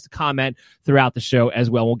encourage you guys to comment throughout the show as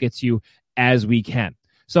well. We'll get to you as we can.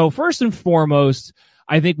 So first and foremost,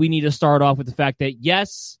 I think we need to start off with the fact that,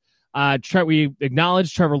 yes, we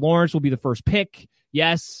acknowledge Trevor Lawrence will be the first pick.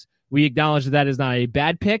 Yes, we acknowledge that is not a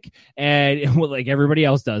bad pick, and like everybody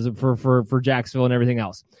else does for Jacksonville and everything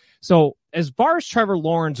else. So as far as Trevor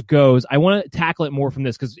Lawrence goes, I want to tackle it more from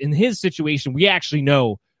this because in his situation, we actually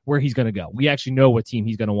know where he's going to go. We actually know what team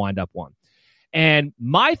he's going to wind up on. And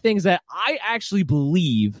my thing is that I actually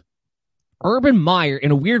believe Urban Meyer,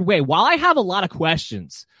 in a weird way, while I have a lot of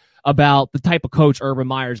questions about the type of coach Urban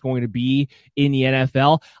Meyer is going to be in the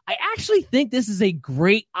NFL, I actually think this is a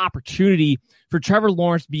great opportunity for Trevor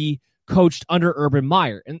Lawrence to be coached under Urban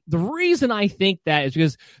Meyer. And the reason I think that is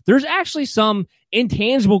because there's actually some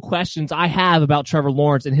intangible questions I have about Trevor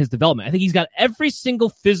Lawrence and his development. I think he's got every single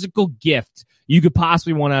physical gift you could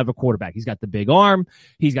possibly want out of a quarterback. He's got the big arm.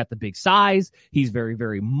 He's got the big size. He's very,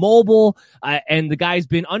 very mobile. And the guy's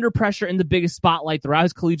been under pressure in the biggest spotlight throughout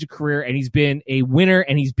his collegiate career. And he's been a winner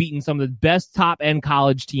and he's beaten some of the best top-end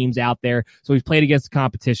college teams out there. So he's played against the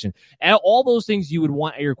competition. And all those things you would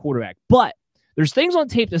want at your quarterback. But there's things on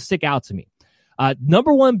tape that stick out to me.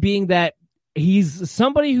 Number one being that he's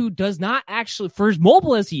somebody who does not actually, for as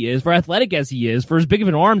mobile as he is, for athletic as he is, for as big of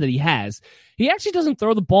an arm that he has, he actually doesn't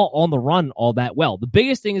throw the ball on the run all that well. The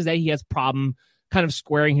biggest thing is that he has problem kind of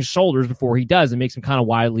squaring his shoulders before he does. It makes him kind of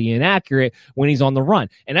wildly inaccurate when he's on the run.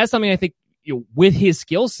 And that's something I think, with his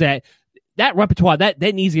skill set, that repertoire, that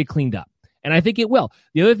needs to get cleaned up. And I think it will.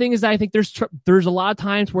 The other thing is that I think there's a lot of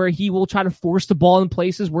times where he will try to force the ball in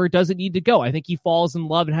places where it doesn't need to go. I think he falls in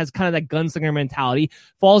love and has kind of that gunslinger mentality,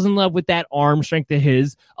 falls in love with that arm strength of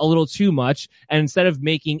his a little too much. And instead of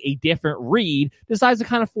making a different read, decides to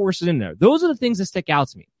kind of force it in there. Those are the things that stick out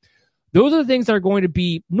to me. Those are the things that are going to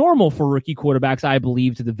be normal for rookie quarterbacks, I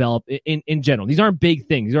believe, to develop in general. These aren't big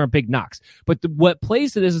things. These aren't big knocks. But what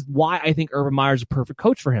plays to this is why I think Urban Meyer is a perfect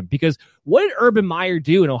coach for him. Because what did Urban Meyer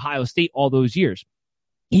do in Ohio State all those years?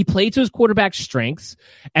 He played to his quarterback's strengths,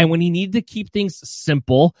 and when he needed to keep things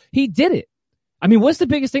simple, he did it. I mean, what's the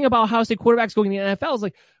biggest thing about Ohio State quarterbacks going to the NFL is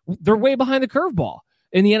like they're way behind the curveball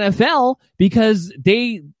in the NFL because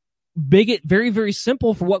they make it very, very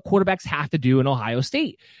simple for what quarterbacks have to do in Ohio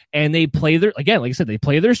State. And they play their, again, like I said, they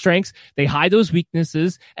play their strengths, they hide those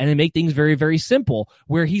weaknesses, and they make things very, very simple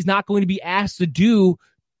where he's not going to be asked to do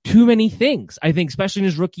too many things, I think, especially in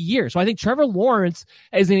his rookie year. So I think Trevor Lawrence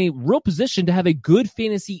is in a real position to have a good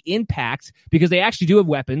fantasy impact because they actually do have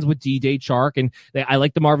weapons with DJ Chark. And I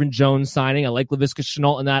like the Marvin Jones signing. I like Laviska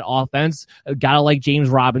Shenault in that offense. Gotta like James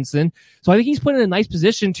Robinson. So I think he's put in a nice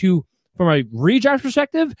position to, from a redraft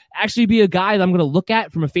perspective, actually be a guy that I'm going to look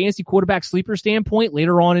at from a fantasy quarterback sleeper standpoint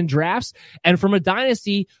later on in drafts. And from a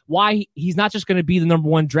dynasty, why he's not just going to be the number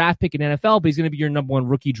one draft pick in NFL, but he's going to be your number one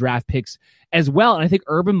rookie draft picks as well. And I think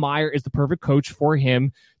Urban Meyer is the perfect coach for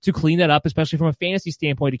him to clean that up, especially from a fantasy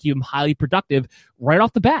standpoint, to keep him highly productive right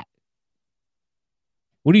off the bat.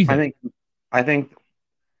 What do you think? I think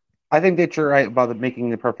that you're right about making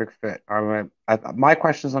the perfect fit. My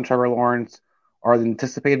questions on Trevor Lawrence are the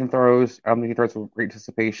anticipated throws. I don't think he throws with great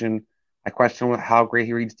anticipation. I question how great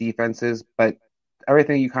he reads defenses, but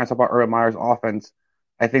everything you kind of talk about Urban Meyer's offense,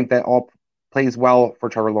 I think that all plays well for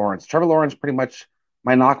Trevor Lawrence. Trevor Lawrence, pretty much,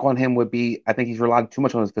 my knock on him would be, I think he's relied too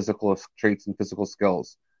much on his physical traits and physical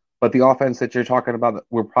skills. But the offense that you're talking about, that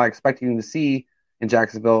we're probably expecting to see in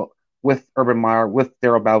Jacksonville with Urban Meyer, with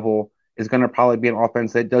Darrell Bevell, is going to probably be an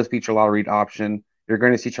offense that does feature a lot of read option. You're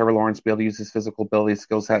going to see Trevor Lawrence be able to use his physical ability,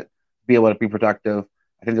 skill set, be able to be productive.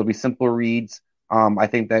 I think there'll be simpler reads. I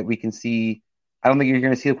think that we can see, I don't think you're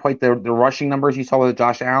going to see quite the rushing numbers you saw with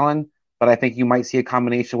Josh Allen, but I think you might see a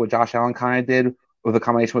combination of what Josh Allen kind of did with a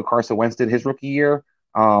combination with Carson Wentz did his rookie year,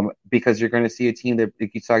 because you're going to see a team that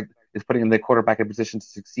is putting the quarterback in position to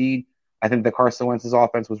succeed. I think that Carson Wentz's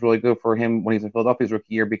offense was really good for him when he was in Philadelphia's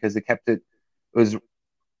rookie year because it kept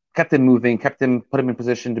him moving, put him in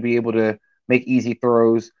position to be able to make easy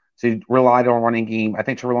throws. So he relied on running game. I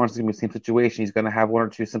think Trevor Lawrence is going to be the same situation. He's going to have one or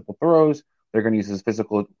two simple throws. They're going to use his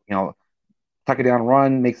physical, tuck it down,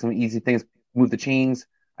 run, make some easy things, move the chains.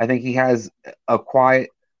 I think he has a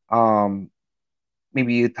quiet,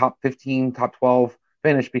 maybe a top 15, top 12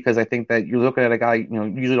 finish because I think that you're looking at a guy,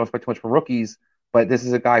 usually don't expect too much from rookies, but this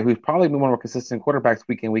is a guy who's probably been one of our consistent quarterbacks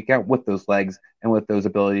week in, week out with those legs and with those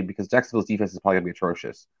ability because Jacksonville's defense is probably going to be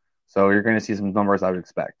atrocious. So you're going to see some numbers I would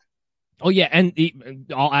expect. Oh, yeah, and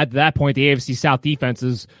I'll add to that point, the AFC South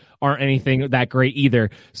defenses aren't anything that great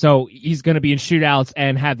either. So he's going to be in shootouts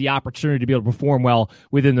and have the opportunity to be able to perform well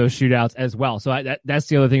within those shootouts as well. So that's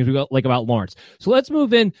the other thing we like about Lawrence. So let's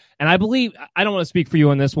move in, and I believe, I don't want to speak for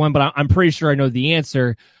you on this one, but I'm pretty sure I know the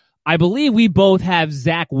answer. I believe we both have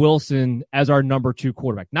Zach Wilson as our number 2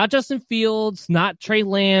 quarterback. Not Justin Fields, not Trey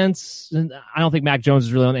Lance. I don't think Mac Jones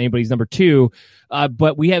is really on anybody's number 2,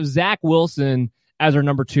 but we have Zach Wilson as our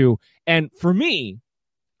number 2. And for me,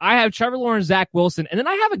 I have Trevor Lawrence, Zach Wilson, and then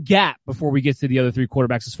I have a gap before we get to the other 3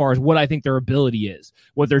 quarterbacks as far as what I think their ability is,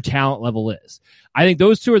 what their talent level is. I think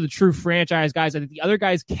those 2 are the true franchise guys. I think the other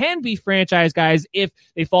guys can be franchise guys if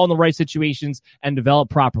they fall in the right situations and develop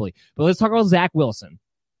properly. But let's talk about Zach Wilson.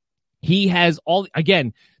 He has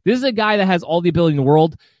this is a guy that has all the ability in the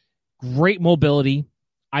world, great mobility.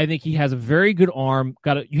 I think he has a very good arm.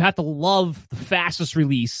 You have to love the fastest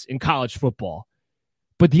release in college football.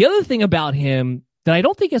 But the other thing about him that I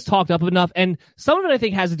don't think is talked up enough, and some of it I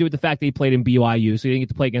think has to do with the fact that he played in BYU, so he didn't get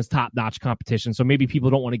to play against top-notch competition, so maybe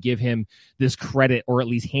people don't want to give him this credit or at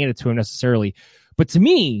least hand it to him necessarily. But to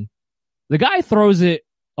me, the guy throws it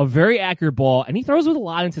a very accurate ball, and he throws with a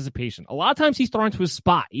lot of anticipation. A lot of times he's throwing to his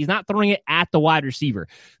spot. He's not throwing it at the wide receiver.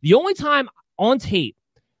 The only time on tape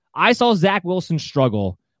I saw Zach Wilson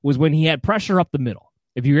struggle was when he had pressure up the middle.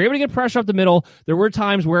 If you were able to get pressure up the middle, there were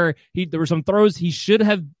times where there were some throws he should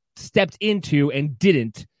have stepped into and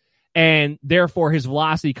didn't, and therefore his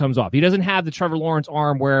velocity comes off. He doesn't have the Trevor Lawrence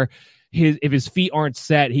arm where if his feet aren't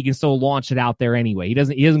set, he can still launch it out there anyway. He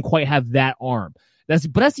doesn't quite have that arm. That's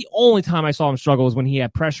the only time I saw him struggle was when he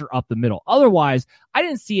had pressure up the middle. Otherwise, I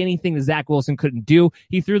didn't see anything that Zach Wilson couldn't do.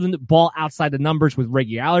 He threw the ball outside the numbers with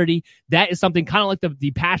regularity. That is something kind of like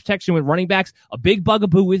the pass protection with running backs, a big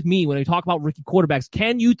bugaboo with me when I talk about rookie quarterbacks.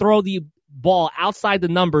 Can you throw the ball outside the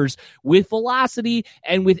numbers with velocity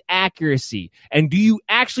and with accuracy? And do you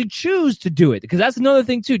actually choose to do it? Because that's another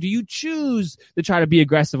thing too. Do you choose to try to be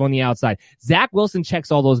aggressive on the outside? Zach Wilson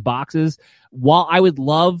checks all those boxes. While I would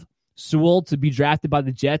love Sewell to be drafted by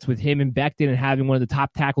the Jets with him and Becton and having one of the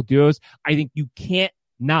top tackle duos, I think you can't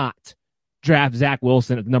not draft Zach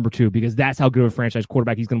Wilson at number 2 because that's how good of a franchise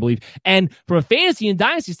quarterback he's going to believe. And from a fantasy and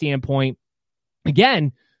dynasty standpoint,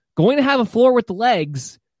 again, going to have a floor with the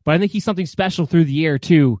legs, but I think he's something special through the air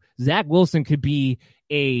too. Zach Wilson could be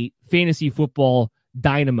a fantasy football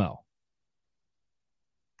dynamo.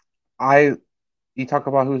 You talk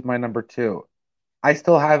about who's my number 2. I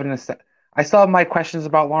still have my questions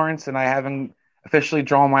about Lawrence, and I haven't officially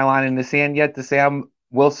drawn my line in the sand yet to say I'm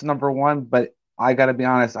Wilson number 1, but I got to be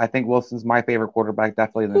honest, I think Wilson's my favorite quarterback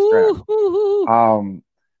definitely in this draft.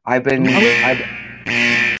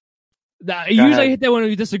 Usually I hit that when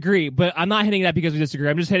we disagree, but I'm not hitting that because we disagree.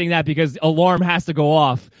 I'm just hitting that because alarm has to go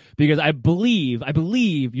off because I believe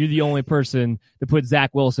you're the only person to put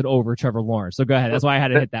Zach Wilson over Trevor Lawrence. So go ahead. That's why I had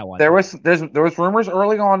to hit that one. There was rumors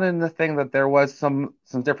early on in the thing that there was some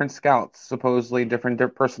different scouts, supposedly different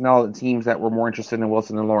personnel and teams that were more interested in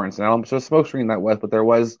Wilson than Lawrence. And I don't know what smoke screen that was, but there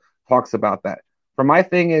was talks about that. For my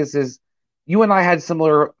thing is you and I had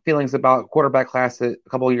similar feelings about quarterback class a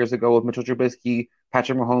couple of years ago with Mitchell Trubisky,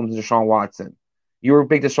 Patrick Mahomes, and Deshaun Watson. You were a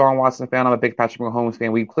big Deshaun Watson fan. I'm a big Patrick Mahomes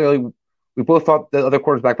fan. We both thought the other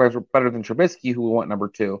quarterbacks were better than Trubisky, who we went number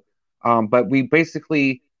 2. But we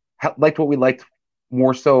basically liked what we liked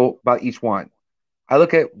more so about each one. I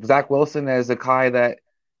look at Zach Wilson as a guy that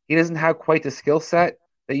he doesn't have quite the skill set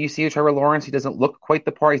that you see with Trevor Lawrence. He doesn't look quite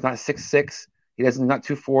the part. He's not 6'6". He's not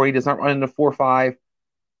 240. He does not run into 4.5.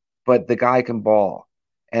 But the guy can ball.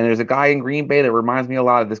 And there's a guy in Green Bay that reminds me a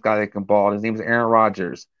lot of this guy that can ball. His name is Aaron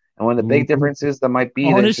Rodgers. And one of the big differences that might be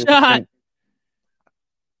on a shot.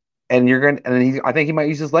 I think he might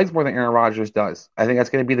use his legs more than Aaron Rodgers does. I think that's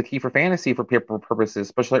going to be the key for fantasy for purposes,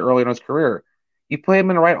 especially early in his career. You play him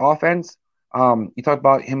in the right offense. You talk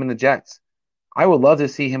about him in the Jets. I would love to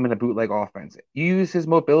see him in a bootleg offense. You use his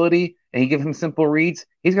mobility and you give him simple reads,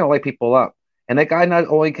 he's going to light people up. And that guy not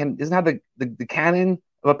only doesn't have the cannon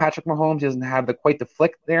of a Patrick Mahomes, he doesn't have quite the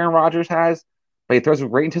flick that Aaron Rodgers has, but he throws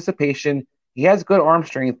with great anticipation. He has good arm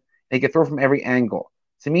strength, and he can throw from every angle.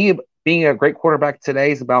 To me, being a great quarterback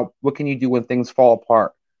today is about what can you do when things fall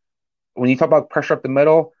apart. When you talk about pressure up the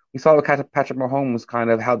middle, we saw with Patrick Mahomes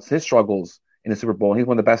kind of how his struggles in the Super Bowl, and he's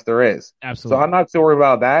one of the best there is. Absolutely. So I'm not so worried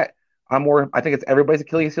about that. I think it's everybody's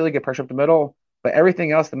Achilles heel, get pressure up the middle, but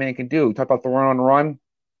everything else the man can do. Talk about the run,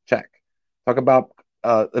 check. Talk about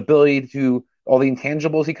ability to all the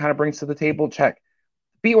intangibles he kind of brings to the table, check.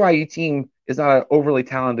 BYU team is not an overly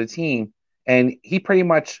talented team, and he pretty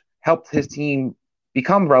much helped his team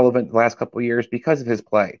become relevant the last couple of years because of his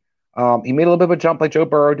play. He made a little bit of a jump like Joe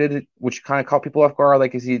Burrow did, which kind of caught people off guard.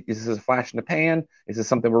 Like, is this a flash in the pan? Is this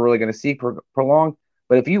something we're really going to see prolong?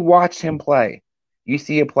 But if you watch him play, you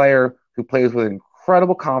see a player who plays with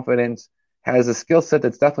incredible confidence, has a skill set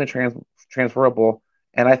that's definitely transferable,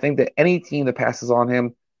 and I think that any team that passes on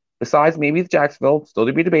him, besides maybe the Jacksonville, still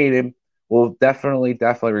to be debated, will definitely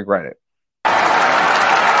regret it.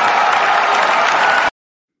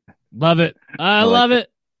 Love it. I love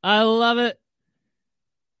it.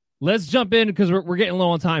 Let's jump in because we're getting low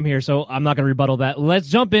on time here, so I'm not going to rebuttal that. Let's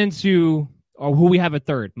jump into who we have at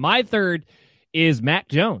third. My third is Mac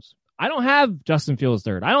Jones. I don't have Justin Fields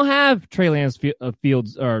third. I don't have Trey Lance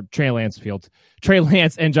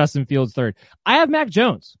and Justin Fields third. I have Mac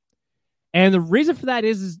Jones. And the reason for that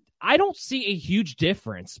is I don't see a huge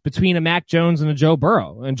difference between a Mac Jones and a Joe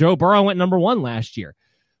Burrow. And Joe Burrow went number 1 last year.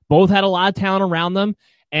 Both had a lot of talent around them.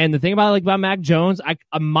 And the thing about Mac Jones,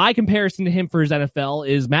 my comparison to him for his NFL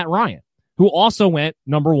is Matt Ryan, who also went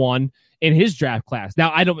number 1 in his draft class.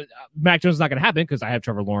 Now, Mac Jones is not going to happen because I have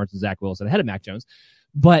Trevor Lawrence and Zach Wilson ahead of Mac Jones.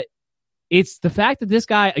 But it's the fact that this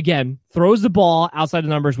guy, again, throws the ball outside the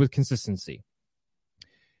numbers with consistency.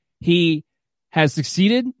 He has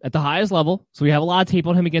succeeded at the highest level, so we have a lot of tape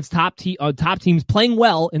on him against top teams playing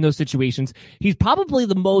well in those situations. He's probably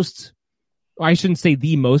the most, or I shouldn't say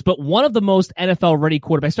the most, but one of the most NFL-ready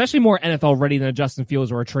quarterbacks, especially more NFL-ready than a Justin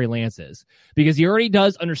Fields or a Trey Lance is, because he already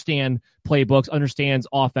does understand playbooks, understands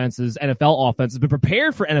offenses, NFL offenses, been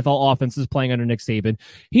prepared for NFL offenses playing under Nick Saban.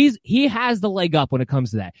 He has the leg up when it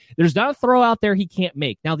comes to that. There's not a throw out there he can't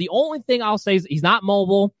make. Now, the only thing I'll say is he's not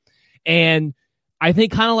mobile, and I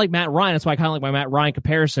think kind of like Matt Ryan, that's why I kind of like my Matt Ryan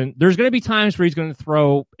comparison. There's going to be times where he's going to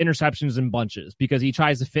throw interceptions in bunches because he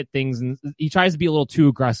tries to fit things and he tries to be a little too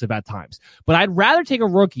aggressive at times. But I'd rather take a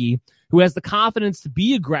rookie who has the confidence to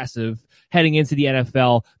be aggressive heading into the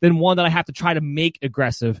NFL than one that I have to try to make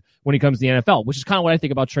aggressive when he comes to the NFL, which is kind of what I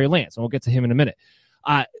think about Trey Lance. And we'll get to him in a minute.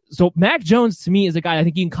 So Mac Jones, to me, is a guy I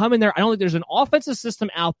think he can come in there. I don't think there's an offensive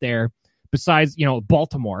system out there besides,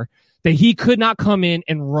 Baltimore that he could not come in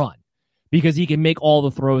and run. because he can make all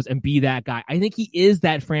the throws and be that guy. I think he is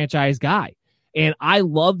that franchise guy. And I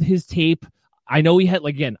loved his tape. I know he had,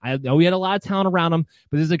 I know he had a lot of talent around him,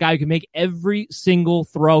 but this is a guy who can make every single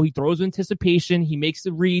throw. He throws with anticipation. He makes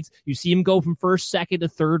the reads. You see him go from first, second to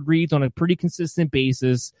third reads on a pretty consistent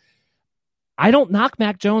basis. I don't knock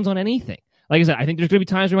Mac Jones on anything. Like I said, I think there's going to be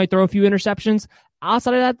times where he might throw a few interceptions.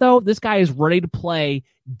 Outside of that, though, this guy is ready to play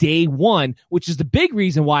day one, which is the big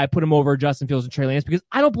reason why I put him over Justin Fields and Trey Lance, because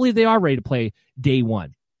I don't believe they are ready to play day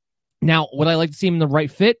one. Now, would I like to see him in the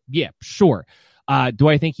right fit? Yeah, sure. Do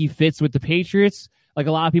I think he fits with the Patriots? Like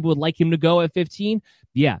a lot of people would like him to go at 15?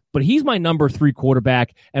 Yeah, but he's my number 3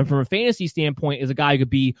 quarterback, and from a fantasy standpoint, is a guy who could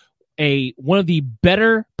be one of the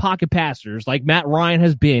better pocket passers, like Matt Ryan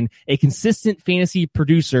has been, a consistent fantasy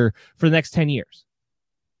producer for the next 10 years.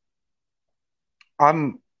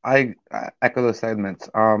 I echo those sentiments.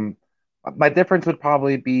 My difference would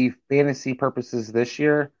probably be fantasy purposes this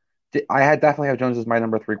year. I definitely have Jones as my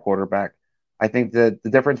number 3 quarterback. I think that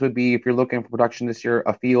the difference would be if you're looking for production this year,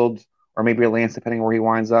 a Fields or maybe a Lance, depending on where he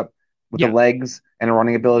winds up, with the legs and a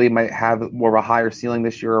running ability, might have more of a higher ceiling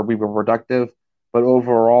this year or be more productive. But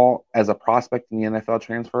overall, as a prospect in the NFL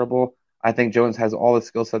transferable, I think Jones has all the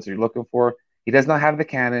skill sets that you're looking for. He does not have the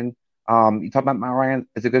cannon. You talk about Matt Ryan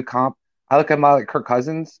as a good comp. I look at him like Kirk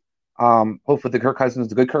Cousins. Hopefully the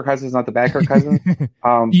good Kirk Cousins, not the bad Kirk Cousins.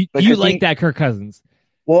 You like that Kirk Cousins.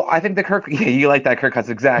 Well, I think you like that Kirk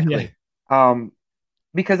Cousins, exactly. Yeah.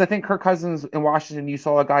 Because I think Kirk Cousins in Washington, you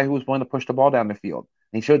saw a guy who was willing to push the ball down the field.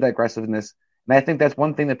 And he showed that aggressiveness. And I think that's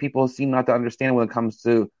one thing that people seem not to understand when it comes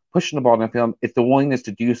to pushing the ball down the field. It's the willingness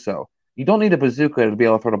to do so. You don't need a bazooka to be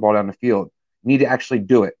able to throw the ball down the field. You need to actually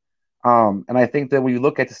do it. And I think that when you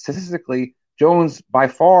look at statistically, Jones by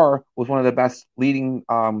far was one of the best leading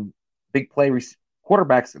big play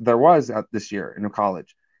quarterbacks there was this year in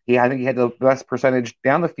college. I think he had the best percentage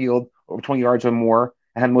down the field over 20 yards or more,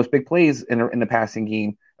 and had the most big plays in the passing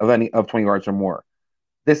game of 20 yards or more.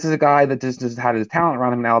 This is a guy that just had his talent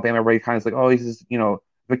around him in Alabama. Everybody kind of like, oh, he's just,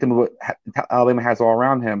 victim of what Alabama has all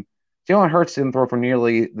around him. Jalen Hurts didn't throw for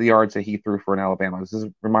nearly the yards that he threw for in Alabama. Let's just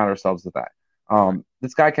remind ourselves of that.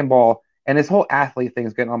 This guy can ball, and this whole athlete thing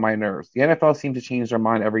is getting on my nerves. The NFL seems to change their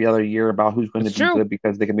mind every other year about who's going to be good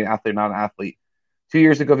because they can be an athlete, not an athlete. 2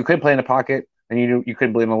 years ago, if you couldn't play in the pocket, then you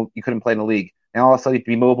couldn't play in the league. Now all of a sudden you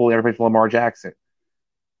can be mobile. Everybody's Lamar Jackson.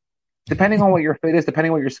 Depending on what your fit is,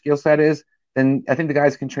 depending on what your skill set is, then I think the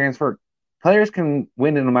guys can transfer. Players can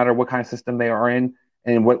win no matter what kind of system they are in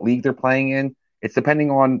and what league they're playing in. It's depending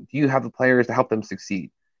on, do you have the players to help them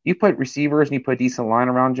succeed? You put receivers and you put a decent line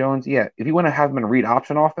around Jones. Yeah, if you want to have him in a read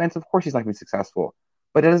option offense, of course he's not going to be successful.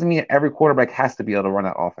 But it doesn't mean every quarterback has to be able to run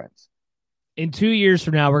that offense. In 2 years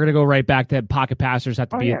from now, we're going to go right back to pocket passers have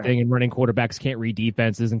to be a thing, and running quarterbacks can't read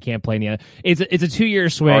defenses and can't play in the other. It's a 2-year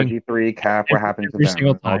swing. RG3, Cap, what happens to them?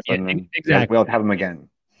 Single time. Exactly. We'll have them again.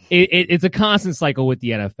 It's a constant cycle with the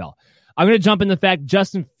NFL. I'm going to jump in the fact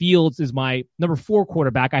Justin Fields is my number 4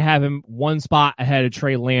 quarterback. I have him one spot ahead of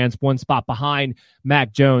Trey Lance, one spot behind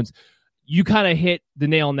Mac Jones. You kind of hit the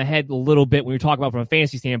nail on the head a little bit when you're talking about from a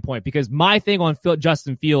fantasy standpoint, because my thing on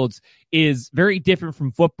Justin Fields is very different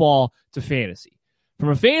from football to fantasy. From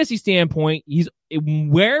a fantasy standpoint, he's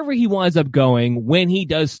wherever he winds up going, when he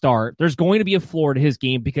does start, there's going to be a floor to his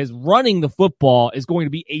game because running the football is going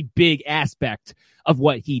to be a big aspect of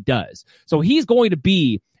what he does. So he's going to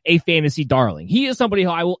be a fantasy darling. He is somebody who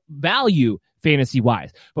I will value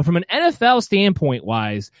fantasy-wise. But from an NFL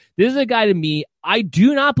standpoint-wise, this is a guy to me I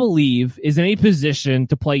do not believe is in a position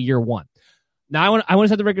to play year one. Now, I want to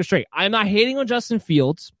set the record straight. I'm not hating on Justin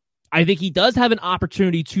Fields. I think he does have an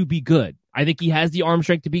opportunity to be good. I think he has the arm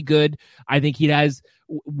strength to be good. I think he has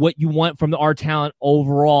what you want from our talent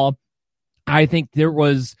overall. I think there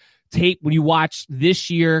was tape when you watch this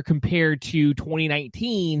year compared to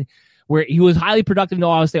 2019 where he was highly productive in the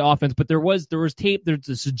Ohio State offense, but there was tape that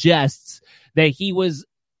suggests that he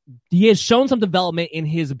has shown some development in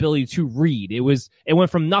his ability to read. It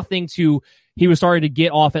went from nothing to he was starting to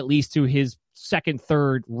get off at least to his second,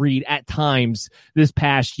 third read at times this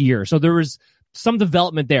past year. So there was some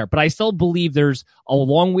development there, but I still believe there's a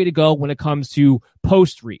long way to go when it comes to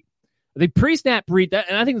post read. The pre-snap read,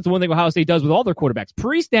 and I think that's the one thing Ohio State does with all their quarterbacks.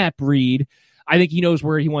 Pre-snap read, I think he knows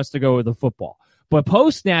where he wants to go with the football. But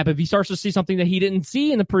post-snap, if he starts to see something that he didn't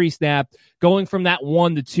see in the pre-snap, going from that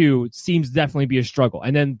 1 to 2 seems to definitely be a struggle.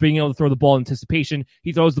 And then being able to throw the ball in anticipation,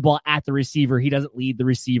 he throws the ball at the receiver. He doesn't lead the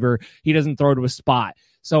receiver. He doesn't throw to a spot.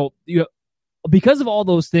 So because of all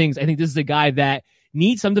those things, I think this is a guy that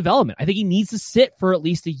needs some development. I think he needs to sit for at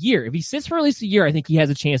least a year. If he sits for at least a year, I think he has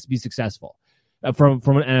a chance to be successful from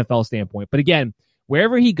an NFL standpoint. But again,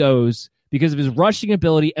 wherever he goes, because of his rushing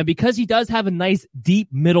ability and because he does have a nice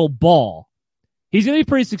deep middle ball. He's going to be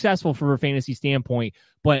pretty successful from a fantasy standpoint,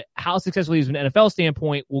 but how successful he is from an NFL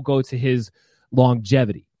standpoint will go to his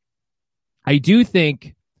longevity. I do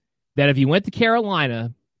think that if he went to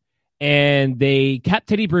Carolina and they kept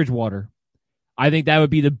Teddy Bridgewater, I think that would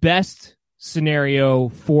be the best scenario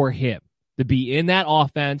for him to be in that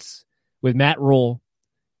offense with Matt Rule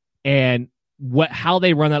and how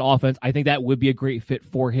they run that offense. I think that would be a great fit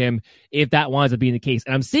for him if that winds up being the case.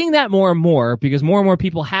 And I'm seeing that more and more because more and more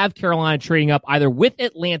people have Carolina trading up either with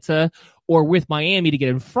Atlanta or with Miami to get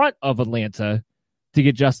in front of Atlanta to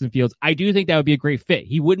get Justin Fields. I do think that would be a great fit.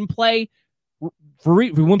 He wouldn't play he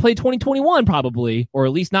wouldn't play 2021 probably, or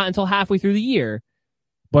at least not until halfway through the year.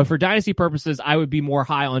 But for dynasty purposes, I would be more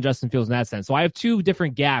high on Justin Fields in that sense. So I have two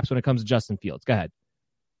different gaps when it comes to Justin Fields. Go ahead.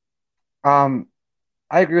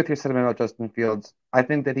 I agree with your sentiment about Justin Fields. I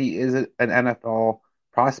think that he is an NFL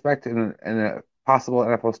prospect and a possible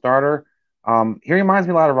NFL starter. He reminds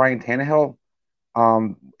me a lot of Ryan Tannehill.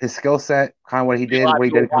 His skill set, kind of what he did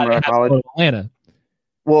coming out of college. Atlanta.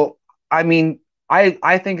 Well, I mean,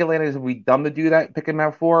 I think Atlanta would be dumb to do that, pick him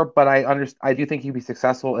out for, but I do think he'd be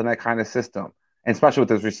successful in that kind of system. And especially with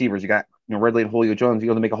those receivers, you got Ridley and Julio Jones, you're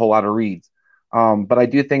able to make a whole lot of reads. But I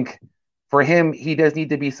do think for him, he does need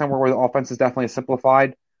to be somewhere where the offense is definitely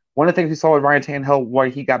simplified. One of the things we saw with Ryan Tannehill, where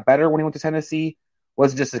he got better when he went to Tennessee,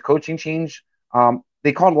 was just a coaching change.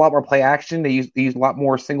 They called a lot more play action. They used a lot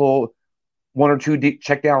more single one or two deep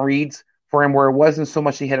check down reads for him, where it wasn't so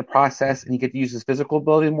much he had a process and he could use his physical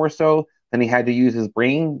ability more so than he had to use his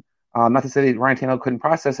brain. Not to say that Ryan Tannehill couldn't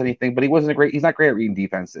process anything, but he's not great at reading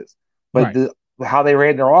defenses. But right. How they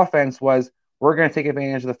ran their offense was, we're going to take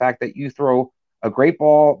advantage of the fact that you throw a great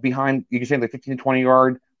ball behind, you can say like 15 to 20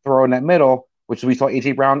 yard throw in that middle, which we saw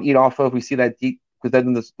A.J. Brown eat off of. We see that deep, because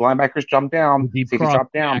then the linebackers jump down, safety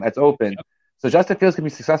drop down, that's open. Yep. So Justin Fields can be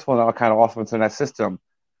successful in that kind of offense in that system.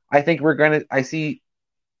 I think I see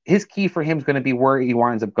his key for him is going to be where he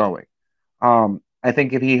winds up going. I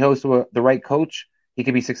think if he goes to the right coach, he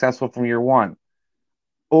can be successful from year one.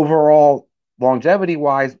 Overall,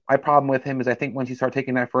 longevity-wise, my problem with him is I think once you start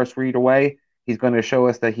taking that first read away, he's going to show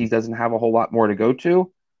us that he doesn't have a whole lot more to go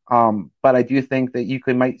to. But I do think that you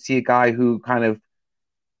might see a guy who kind of,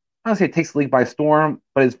 I don't say it takes the league by storm,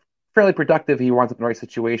 but is fairly productive. He winds up in the right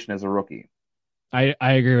situation as a rookie. I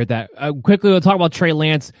agree with that. Quickly, we'll talk about Trey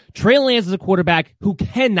Lance. Trey Lance is a quarterback who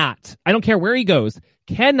cannot, I don't care where he goes,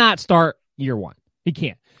 cannot start year one. He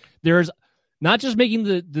can't. There's not just making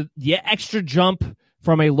the extra jump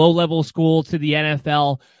from a low-level school to the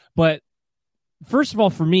NFL, but first of all,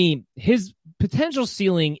 for me, his potential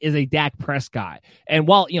ceiling is a Dak Prescott. And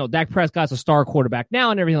while, Dak Prescott's a star quarterback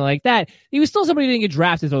now and everything like that, he was still somebody who didn't get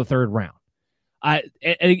drafted until the third round. And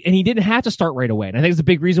he didn't have to start right away. And I think it's a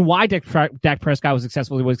big reason why Dak Prescott was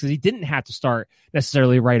successful was because he didn't have to start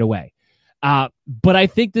necessarily right away. But I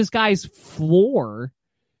think this guy's floor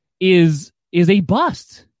is a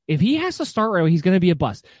bust. If he has to start right away, he's going to be a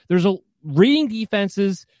bust. There's reading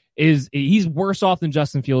defenses he's worse off than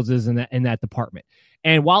Justin Fields is in that department.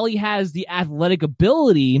 And while he has the athletic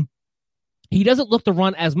ability, he doesn't look to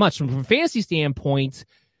run as much. From a fantasy standpoint,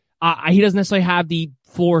 he doesn't necessarily have the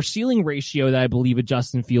floor-ceiling ratio that I believe a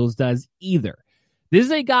Justin Fields does either. This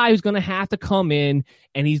is a guy who's going to have to come in,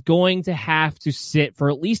 and he's going to have to sit for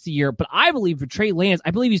at least a year. But I believe for Trey Lance,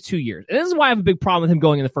 I believe he's 2 years. And this is why I have a big problem with him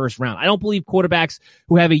going in the first round. I don't believe quarterbacks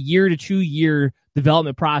who have a 1 to 2 year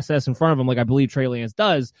development process in front of them, like I believe Trey Lance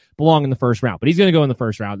does, belong in the first round. But he's going to go in the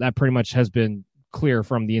first round. That pretty much has been clear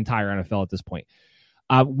from the entire NFL at this point.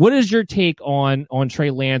 What is your take on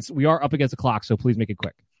Trey Lance? We are up against the clock, so please make it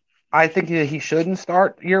quick. I think he shouldn't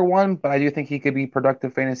start year one, but I do think he could be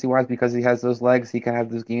productive fantasy-wise because he has those legs. He can have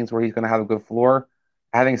those games where he's going to have a good floor.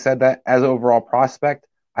 Having said that, as an overall prospect,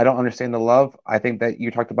 I don't understand the love. I think that you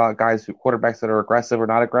talked about quarterbacks that are aggressive or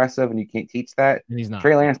not aggressive, and you can't teach that. And he's not.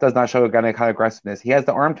 Trey Lance does not show a kind of aggressiveness. He has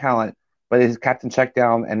the arm talent, but his captain check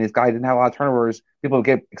down and his guy didn't have a lot of turnovers. People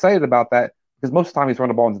get excited about that because most of the time he's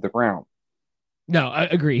running the ball into the ground. No, I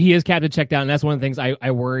agree. He is captain check down, and that's one of the things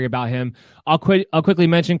I worry about him. I'll quickly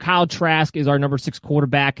mention Kyle Trask is our number 6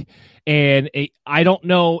 quarterback, and I don't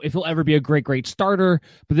know if he'll ever be a great starter,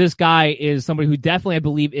 but this guy is somebody who definitely, I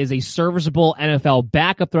believe, is a serviceable NFL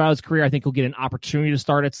backup throughout his career. I think he'll get an opportunity to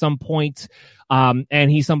start at some point,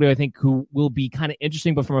 and he's somebody I think who will be kind of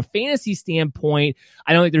interesting, but from a fantasy standpoint,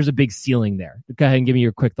 I don't think there's a big ceiling there. Go ahead and give me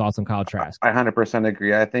your quick thoughts on Kyle Trask. I 100%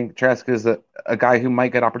 agree. I think Trask is a guy who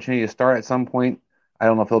might get opportunity to start at some point. I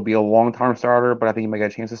don't know if he'll be a long-term starter, but I think he might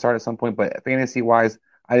get a chance to start at some point. But fantasy-wise,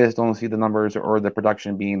 I just don't see the numbers or the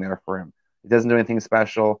production being there for him. He doesn't do anything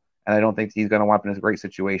special, and I don't think he's going to wind up in a great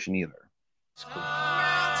situation either.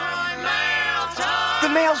 The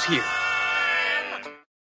mail's here.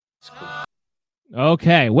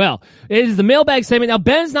 Okay, well, it is the mailbag segment. Now,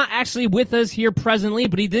 Ben's not actually with us here presently,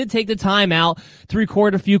 but he did take the time out to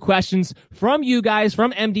record a few questions from you guys,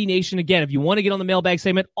 from MD Nation. Again, if you want to get on the mailbag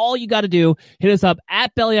segment, all you got to do, hit us up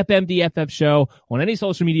at BellyUpMDFF Show on any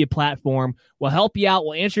social media platform. We'll help you out.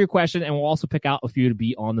 We'll answer your question, and we'll also pick out a few to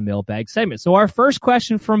be on the mailbag segment. So our first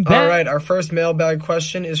question from Ben. All right, our first mailbag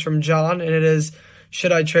question is from John, and it is,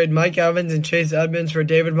 should I trade Mike Evans and Chase Edmonds for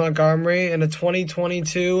David Montgomery and a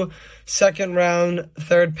 2022 second-round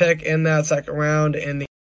third pick in that second round?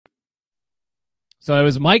 So it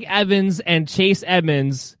was Mike Evans and Chase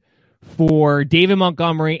Edmonds for David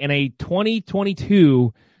Montgomery and a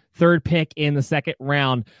 2022 third pick in the second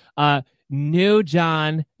round. No,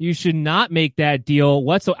 John, you should not make that deal.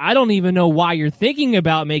 I don't even know why you're thinking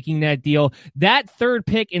about making that deal. That third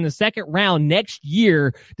pick in the second round next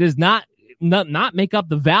year does not make up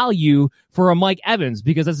the value for a Mike Evans,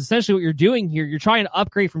 because that's essentially what you're doing here. You're trying to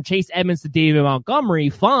upgrade from Chase Edmonds to David Montgomery,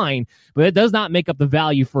 fine, but it does not make up the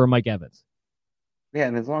value for a Mike Evans. Yeah,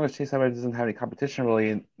 and as long as Chase Edmonds doesn't have any competition really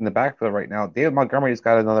in the backfield right now, David Montgomery's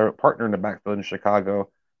got another partner in the backfield in Chicago.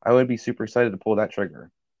 I would be super excited to pull that trigger.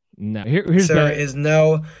 No, here's the answer is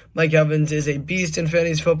no. Mike Evans is a beast in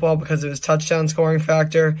fantasy football because of his touchdown scoring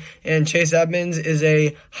factor, and Chase Edmonds is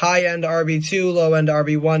a high-end RB2, low-end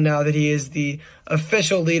RB1 now that he is the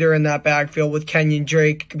official leader in that backfield with Kenyon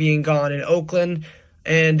Drake being gone in Oakland.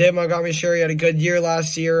 And Dave Montgomery, sure, he had a good year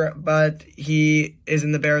last year, but he is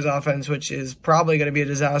in the Bears offense, which is probably going to be a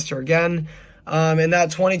disaster again. And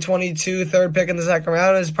that 2022 third pick in the second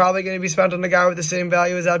round is probably going to be spent on a guy with the same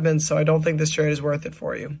value as Edmonds, so I don't think this trade is worth it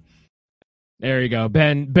for you. There you go.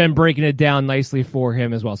 Ben breaking it down nicely for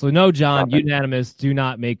him as well. So no, John, unanimous, do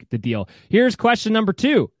not make the deal. Here's question number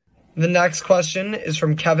 2. The next question is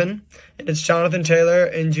from Kevin, and it's Jonathan Taylor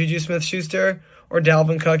and Juju Smith-Schuster or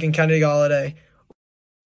Dalvin Cook and Kenny Golladay.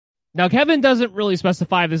 Now, Kevin doesn't really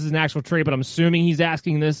specify if this is an actual trade, but I'm assuming he's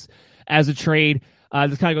asking this as a trade.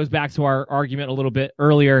 This kind of goes back to our argument a little bit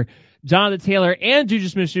earlier. Jonathan Taylor and Juju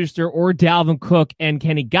Smith-Schuster or Dalvin Cook and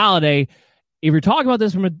Kenny Golladay. If you're talking about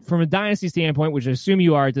this from a dynasty standpoint, which I assume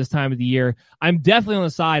you are at this time of the year, I'm definitely on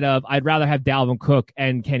the side of I'd rather have Dalvin Cook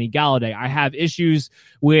and Kenny Golladay. I have issues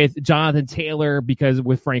with Jonathan Taylor because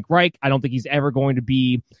with Frank Reich, I don't think he's ever going to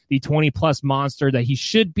be the 20-plus monster that he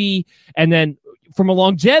should be. And then from a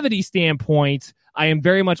longevity standpoint, I am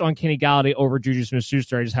very much on Kenny Golladay over Juju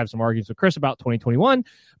Smith-Schuster. I just have some arguments with Chris about 2021.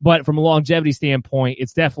 But from a longevity standpoint,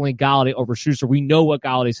 it's definitely Golladay over Schuster. We know what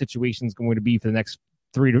Galladay's situation is going to be for the next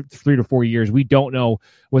 3 to 4 years. We don't know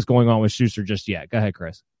what's going on with Schuster just yet. Go ahead,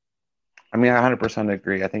 Chris. I mean, I 100%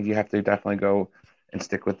 agree. I think you have to definitely go and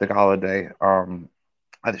stick with the Golladay.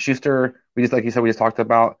 Schuster, we just talked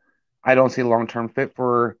about. I don't see a long-term fit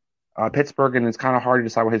for Pittsburgh, and it's kind of hard to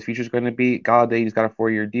decide what his future is going to be. Golladay, he's got a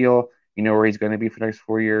 4-year deal. You know where he's going to be for the next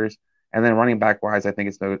 4 years. And then running back-wise, I think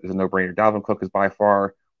it's a no-brainer. Dalvin Cook is by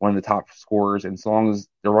far one of the top scorers, and as long as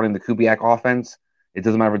they're running the Kubiak offense, it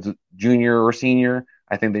doesn't matter if it's junior or senior,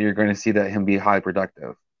 I think that you're going to see that him be highly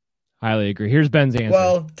productive. Highly agree. Here's Ben's answer.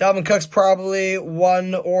 Well, Dalvin Cook's probably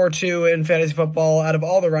 1 or 2 in fantasy football out of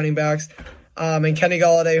all the running backs. And Kenny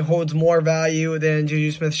Golladay holds more value than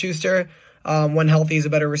Juju Smith-Schuster. When healthy, he's a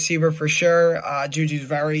better receiver for sure. Juju's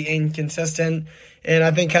very inconsistent. And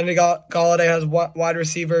I think Kenny Golladay has wide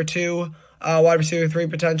receiver 2, wide receiver 3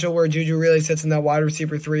 potential, where Juju really sits in that wide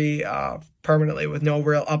receiver 3 permanently with no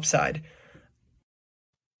real upside.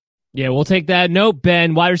 Yeah, we'll take that. Nope,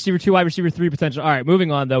 Ben. Wide receiver 2, wide receiver 3 potential. All right, moving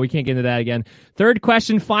on, though. We can't get into that again. Third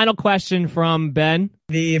question, final question from Ben.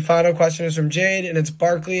 The final question is from Jade, and it's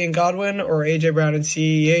Barkley and Godwin or A.J. Brown and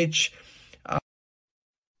CEH.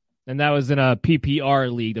 And that was in a PPR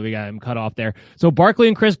league that we got him cut off there. So Barkley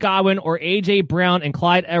and Chris Godwin or A.J. Brown and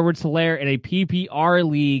Clyde Edwards-Helaire in a PPR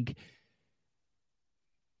league.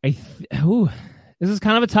 This is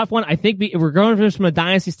kind of a tough one. I think if we're going from a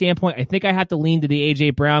dynasty standpoint, I think I have to lean to the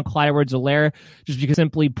A.J. Brown, Clyde Edwards-Helaire, just because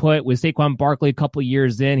simply put, with Saquon Barkley a couple of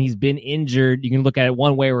years in, he's been injured. You can look at it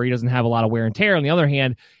one way where he doesn't have a lot of wear and tear. On the other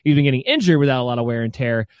hand, he's been getting injured without a lot of wear and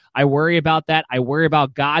tear. I worry about that. I worry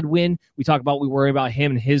about Godwin. We worry about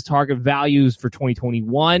him and his target values for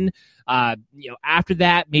 2021. After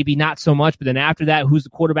that, maybe not so much, but then after that, who's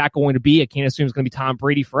the quarterback going to be? I can't assume it's going to be Tom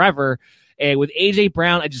Brady forever. And with A.J.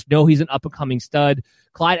 Brown, I just know he's an up-and-coming stud.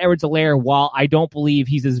 Clyde Edwards-Helaire, while I don't believe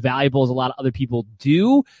he's as valuable as a lot of other people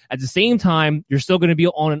do, at the same time, you're still going to be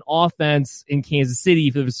on an offense in Kansas City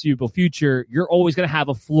for the foreseeable future. You're always going to have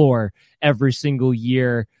a floor every single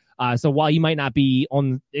year. So while he might not be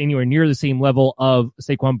on anywhere near the same level of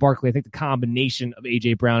Saquon Barkley, I think the combination of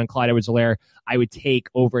A.J. Brown and Clyde Edwards-Helaire I would take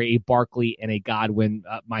over a Barkley and a Godwin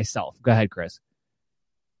myself. Go ahead, Chris.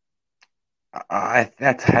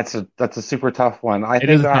 That's a super tough one. I It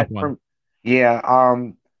think is a tough one.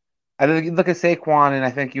 I think you look at Saquon, and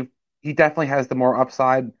I think he definitely has the more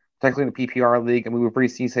upside, particularly in the PPR league. I mean, we've already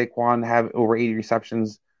seen Saquon have over 80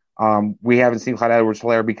 receptions. We haven't seen Clyde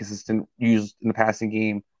Edwards-Helaire be consistent used in the passing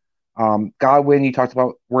game. Godwin, you talked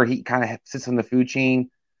about where he kind of sits on the food chain.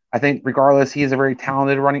 I think regardless, he is a very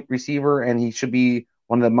talented running receiver, and he should be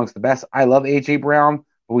one of amongst the best. I love A.J. Brown,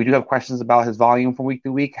 but we do have questions about his volume from week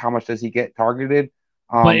to week. How much does he get targeted?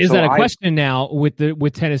 But is that a question now with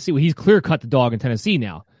Tennessee? He's clear cut the dog in Tennessee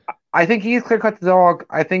now. I think he's clear cut the dog.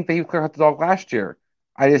 I think that he clear cut the dog last year.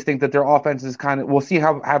 I just think that their offense is kind of, we'll see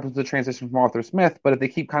how it happens with the transition from Arthur Smith, but if they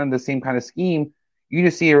keep kind of the same kind of scheme, you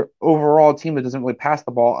just see an overall team that doesn't really pass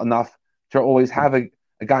the ball enough to always have a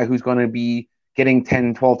guy who's going to be getting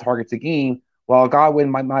 10, 12 targets a game. While Godwin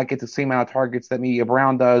might not get the same amount of targets that maybe a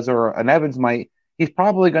Brown does or an Evans might, he's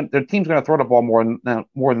probably going. Their team's going to throw the ball more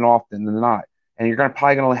than often than not, and you're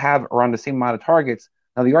probably going to have around the same amount of targets.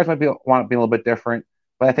 Now the yards might want to be a little bit different,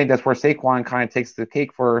 but I think that's where Saquon kind of takes the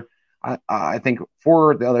cake for. I think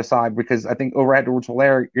for the other side, because I think over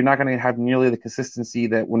Edwards-Helaire, you're not going to have nearly the consistency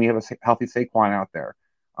that when you have a healthy Saquon out there.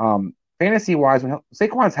 Fantasy wise, when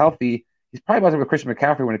Saquon's healthy, he's probably about to be Christian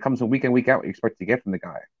McCaffrey when it comes to week in, week out, what you expect to get from the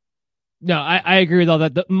guy. No, I agree with all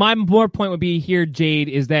that. My more point would be here, Jade,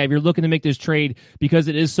 is that if you're looking to make this trade, because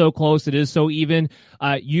it is so close, it is so even,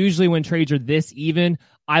 usually when trades are this even,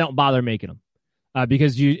 I don't bother making them.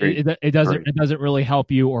 Because it doesn't really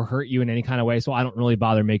help you or hurt you in any kind of way, so I don't really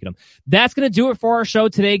bother making them. That's going to do it for our show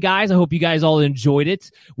today, guys. I hope you guys all enjoyed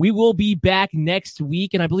it. We will be back next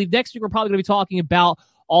week, and I believe next week we're probably going to be talking about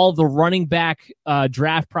all the running back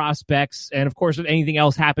draft prospects, and of course, if anything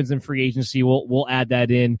else happens in free agency, we'll add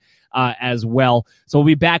that in as well. So we'll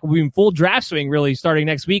be back. We'll be in full draft swing, really, starting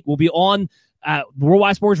next week. We'll be on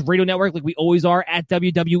Worldwide Sports Radio Network like we always are at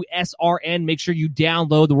WWSRN. Make sure you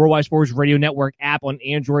download the Worldwide Sports Radio Network app on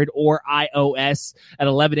Android or iOS at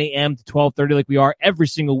 11 a.m. to 12:30 like we are every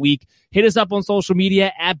single week. Hit us up on social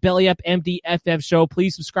media at BellyUpMDFF Show.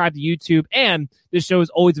 Please subscribe to YouTube, and this show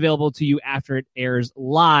is always available to you after it airs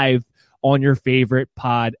live on your favorite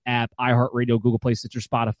pod app, iHeartRadio, Google Play, Stitcher,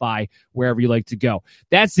 Spotify, wherever you like to go.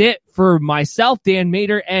 That's it for myself, Dan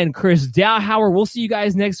Mater, and Chris Dowhauer. We'll see you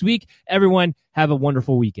guys next week. Everyone, have a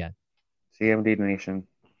wonderful weekend. CMD Nation.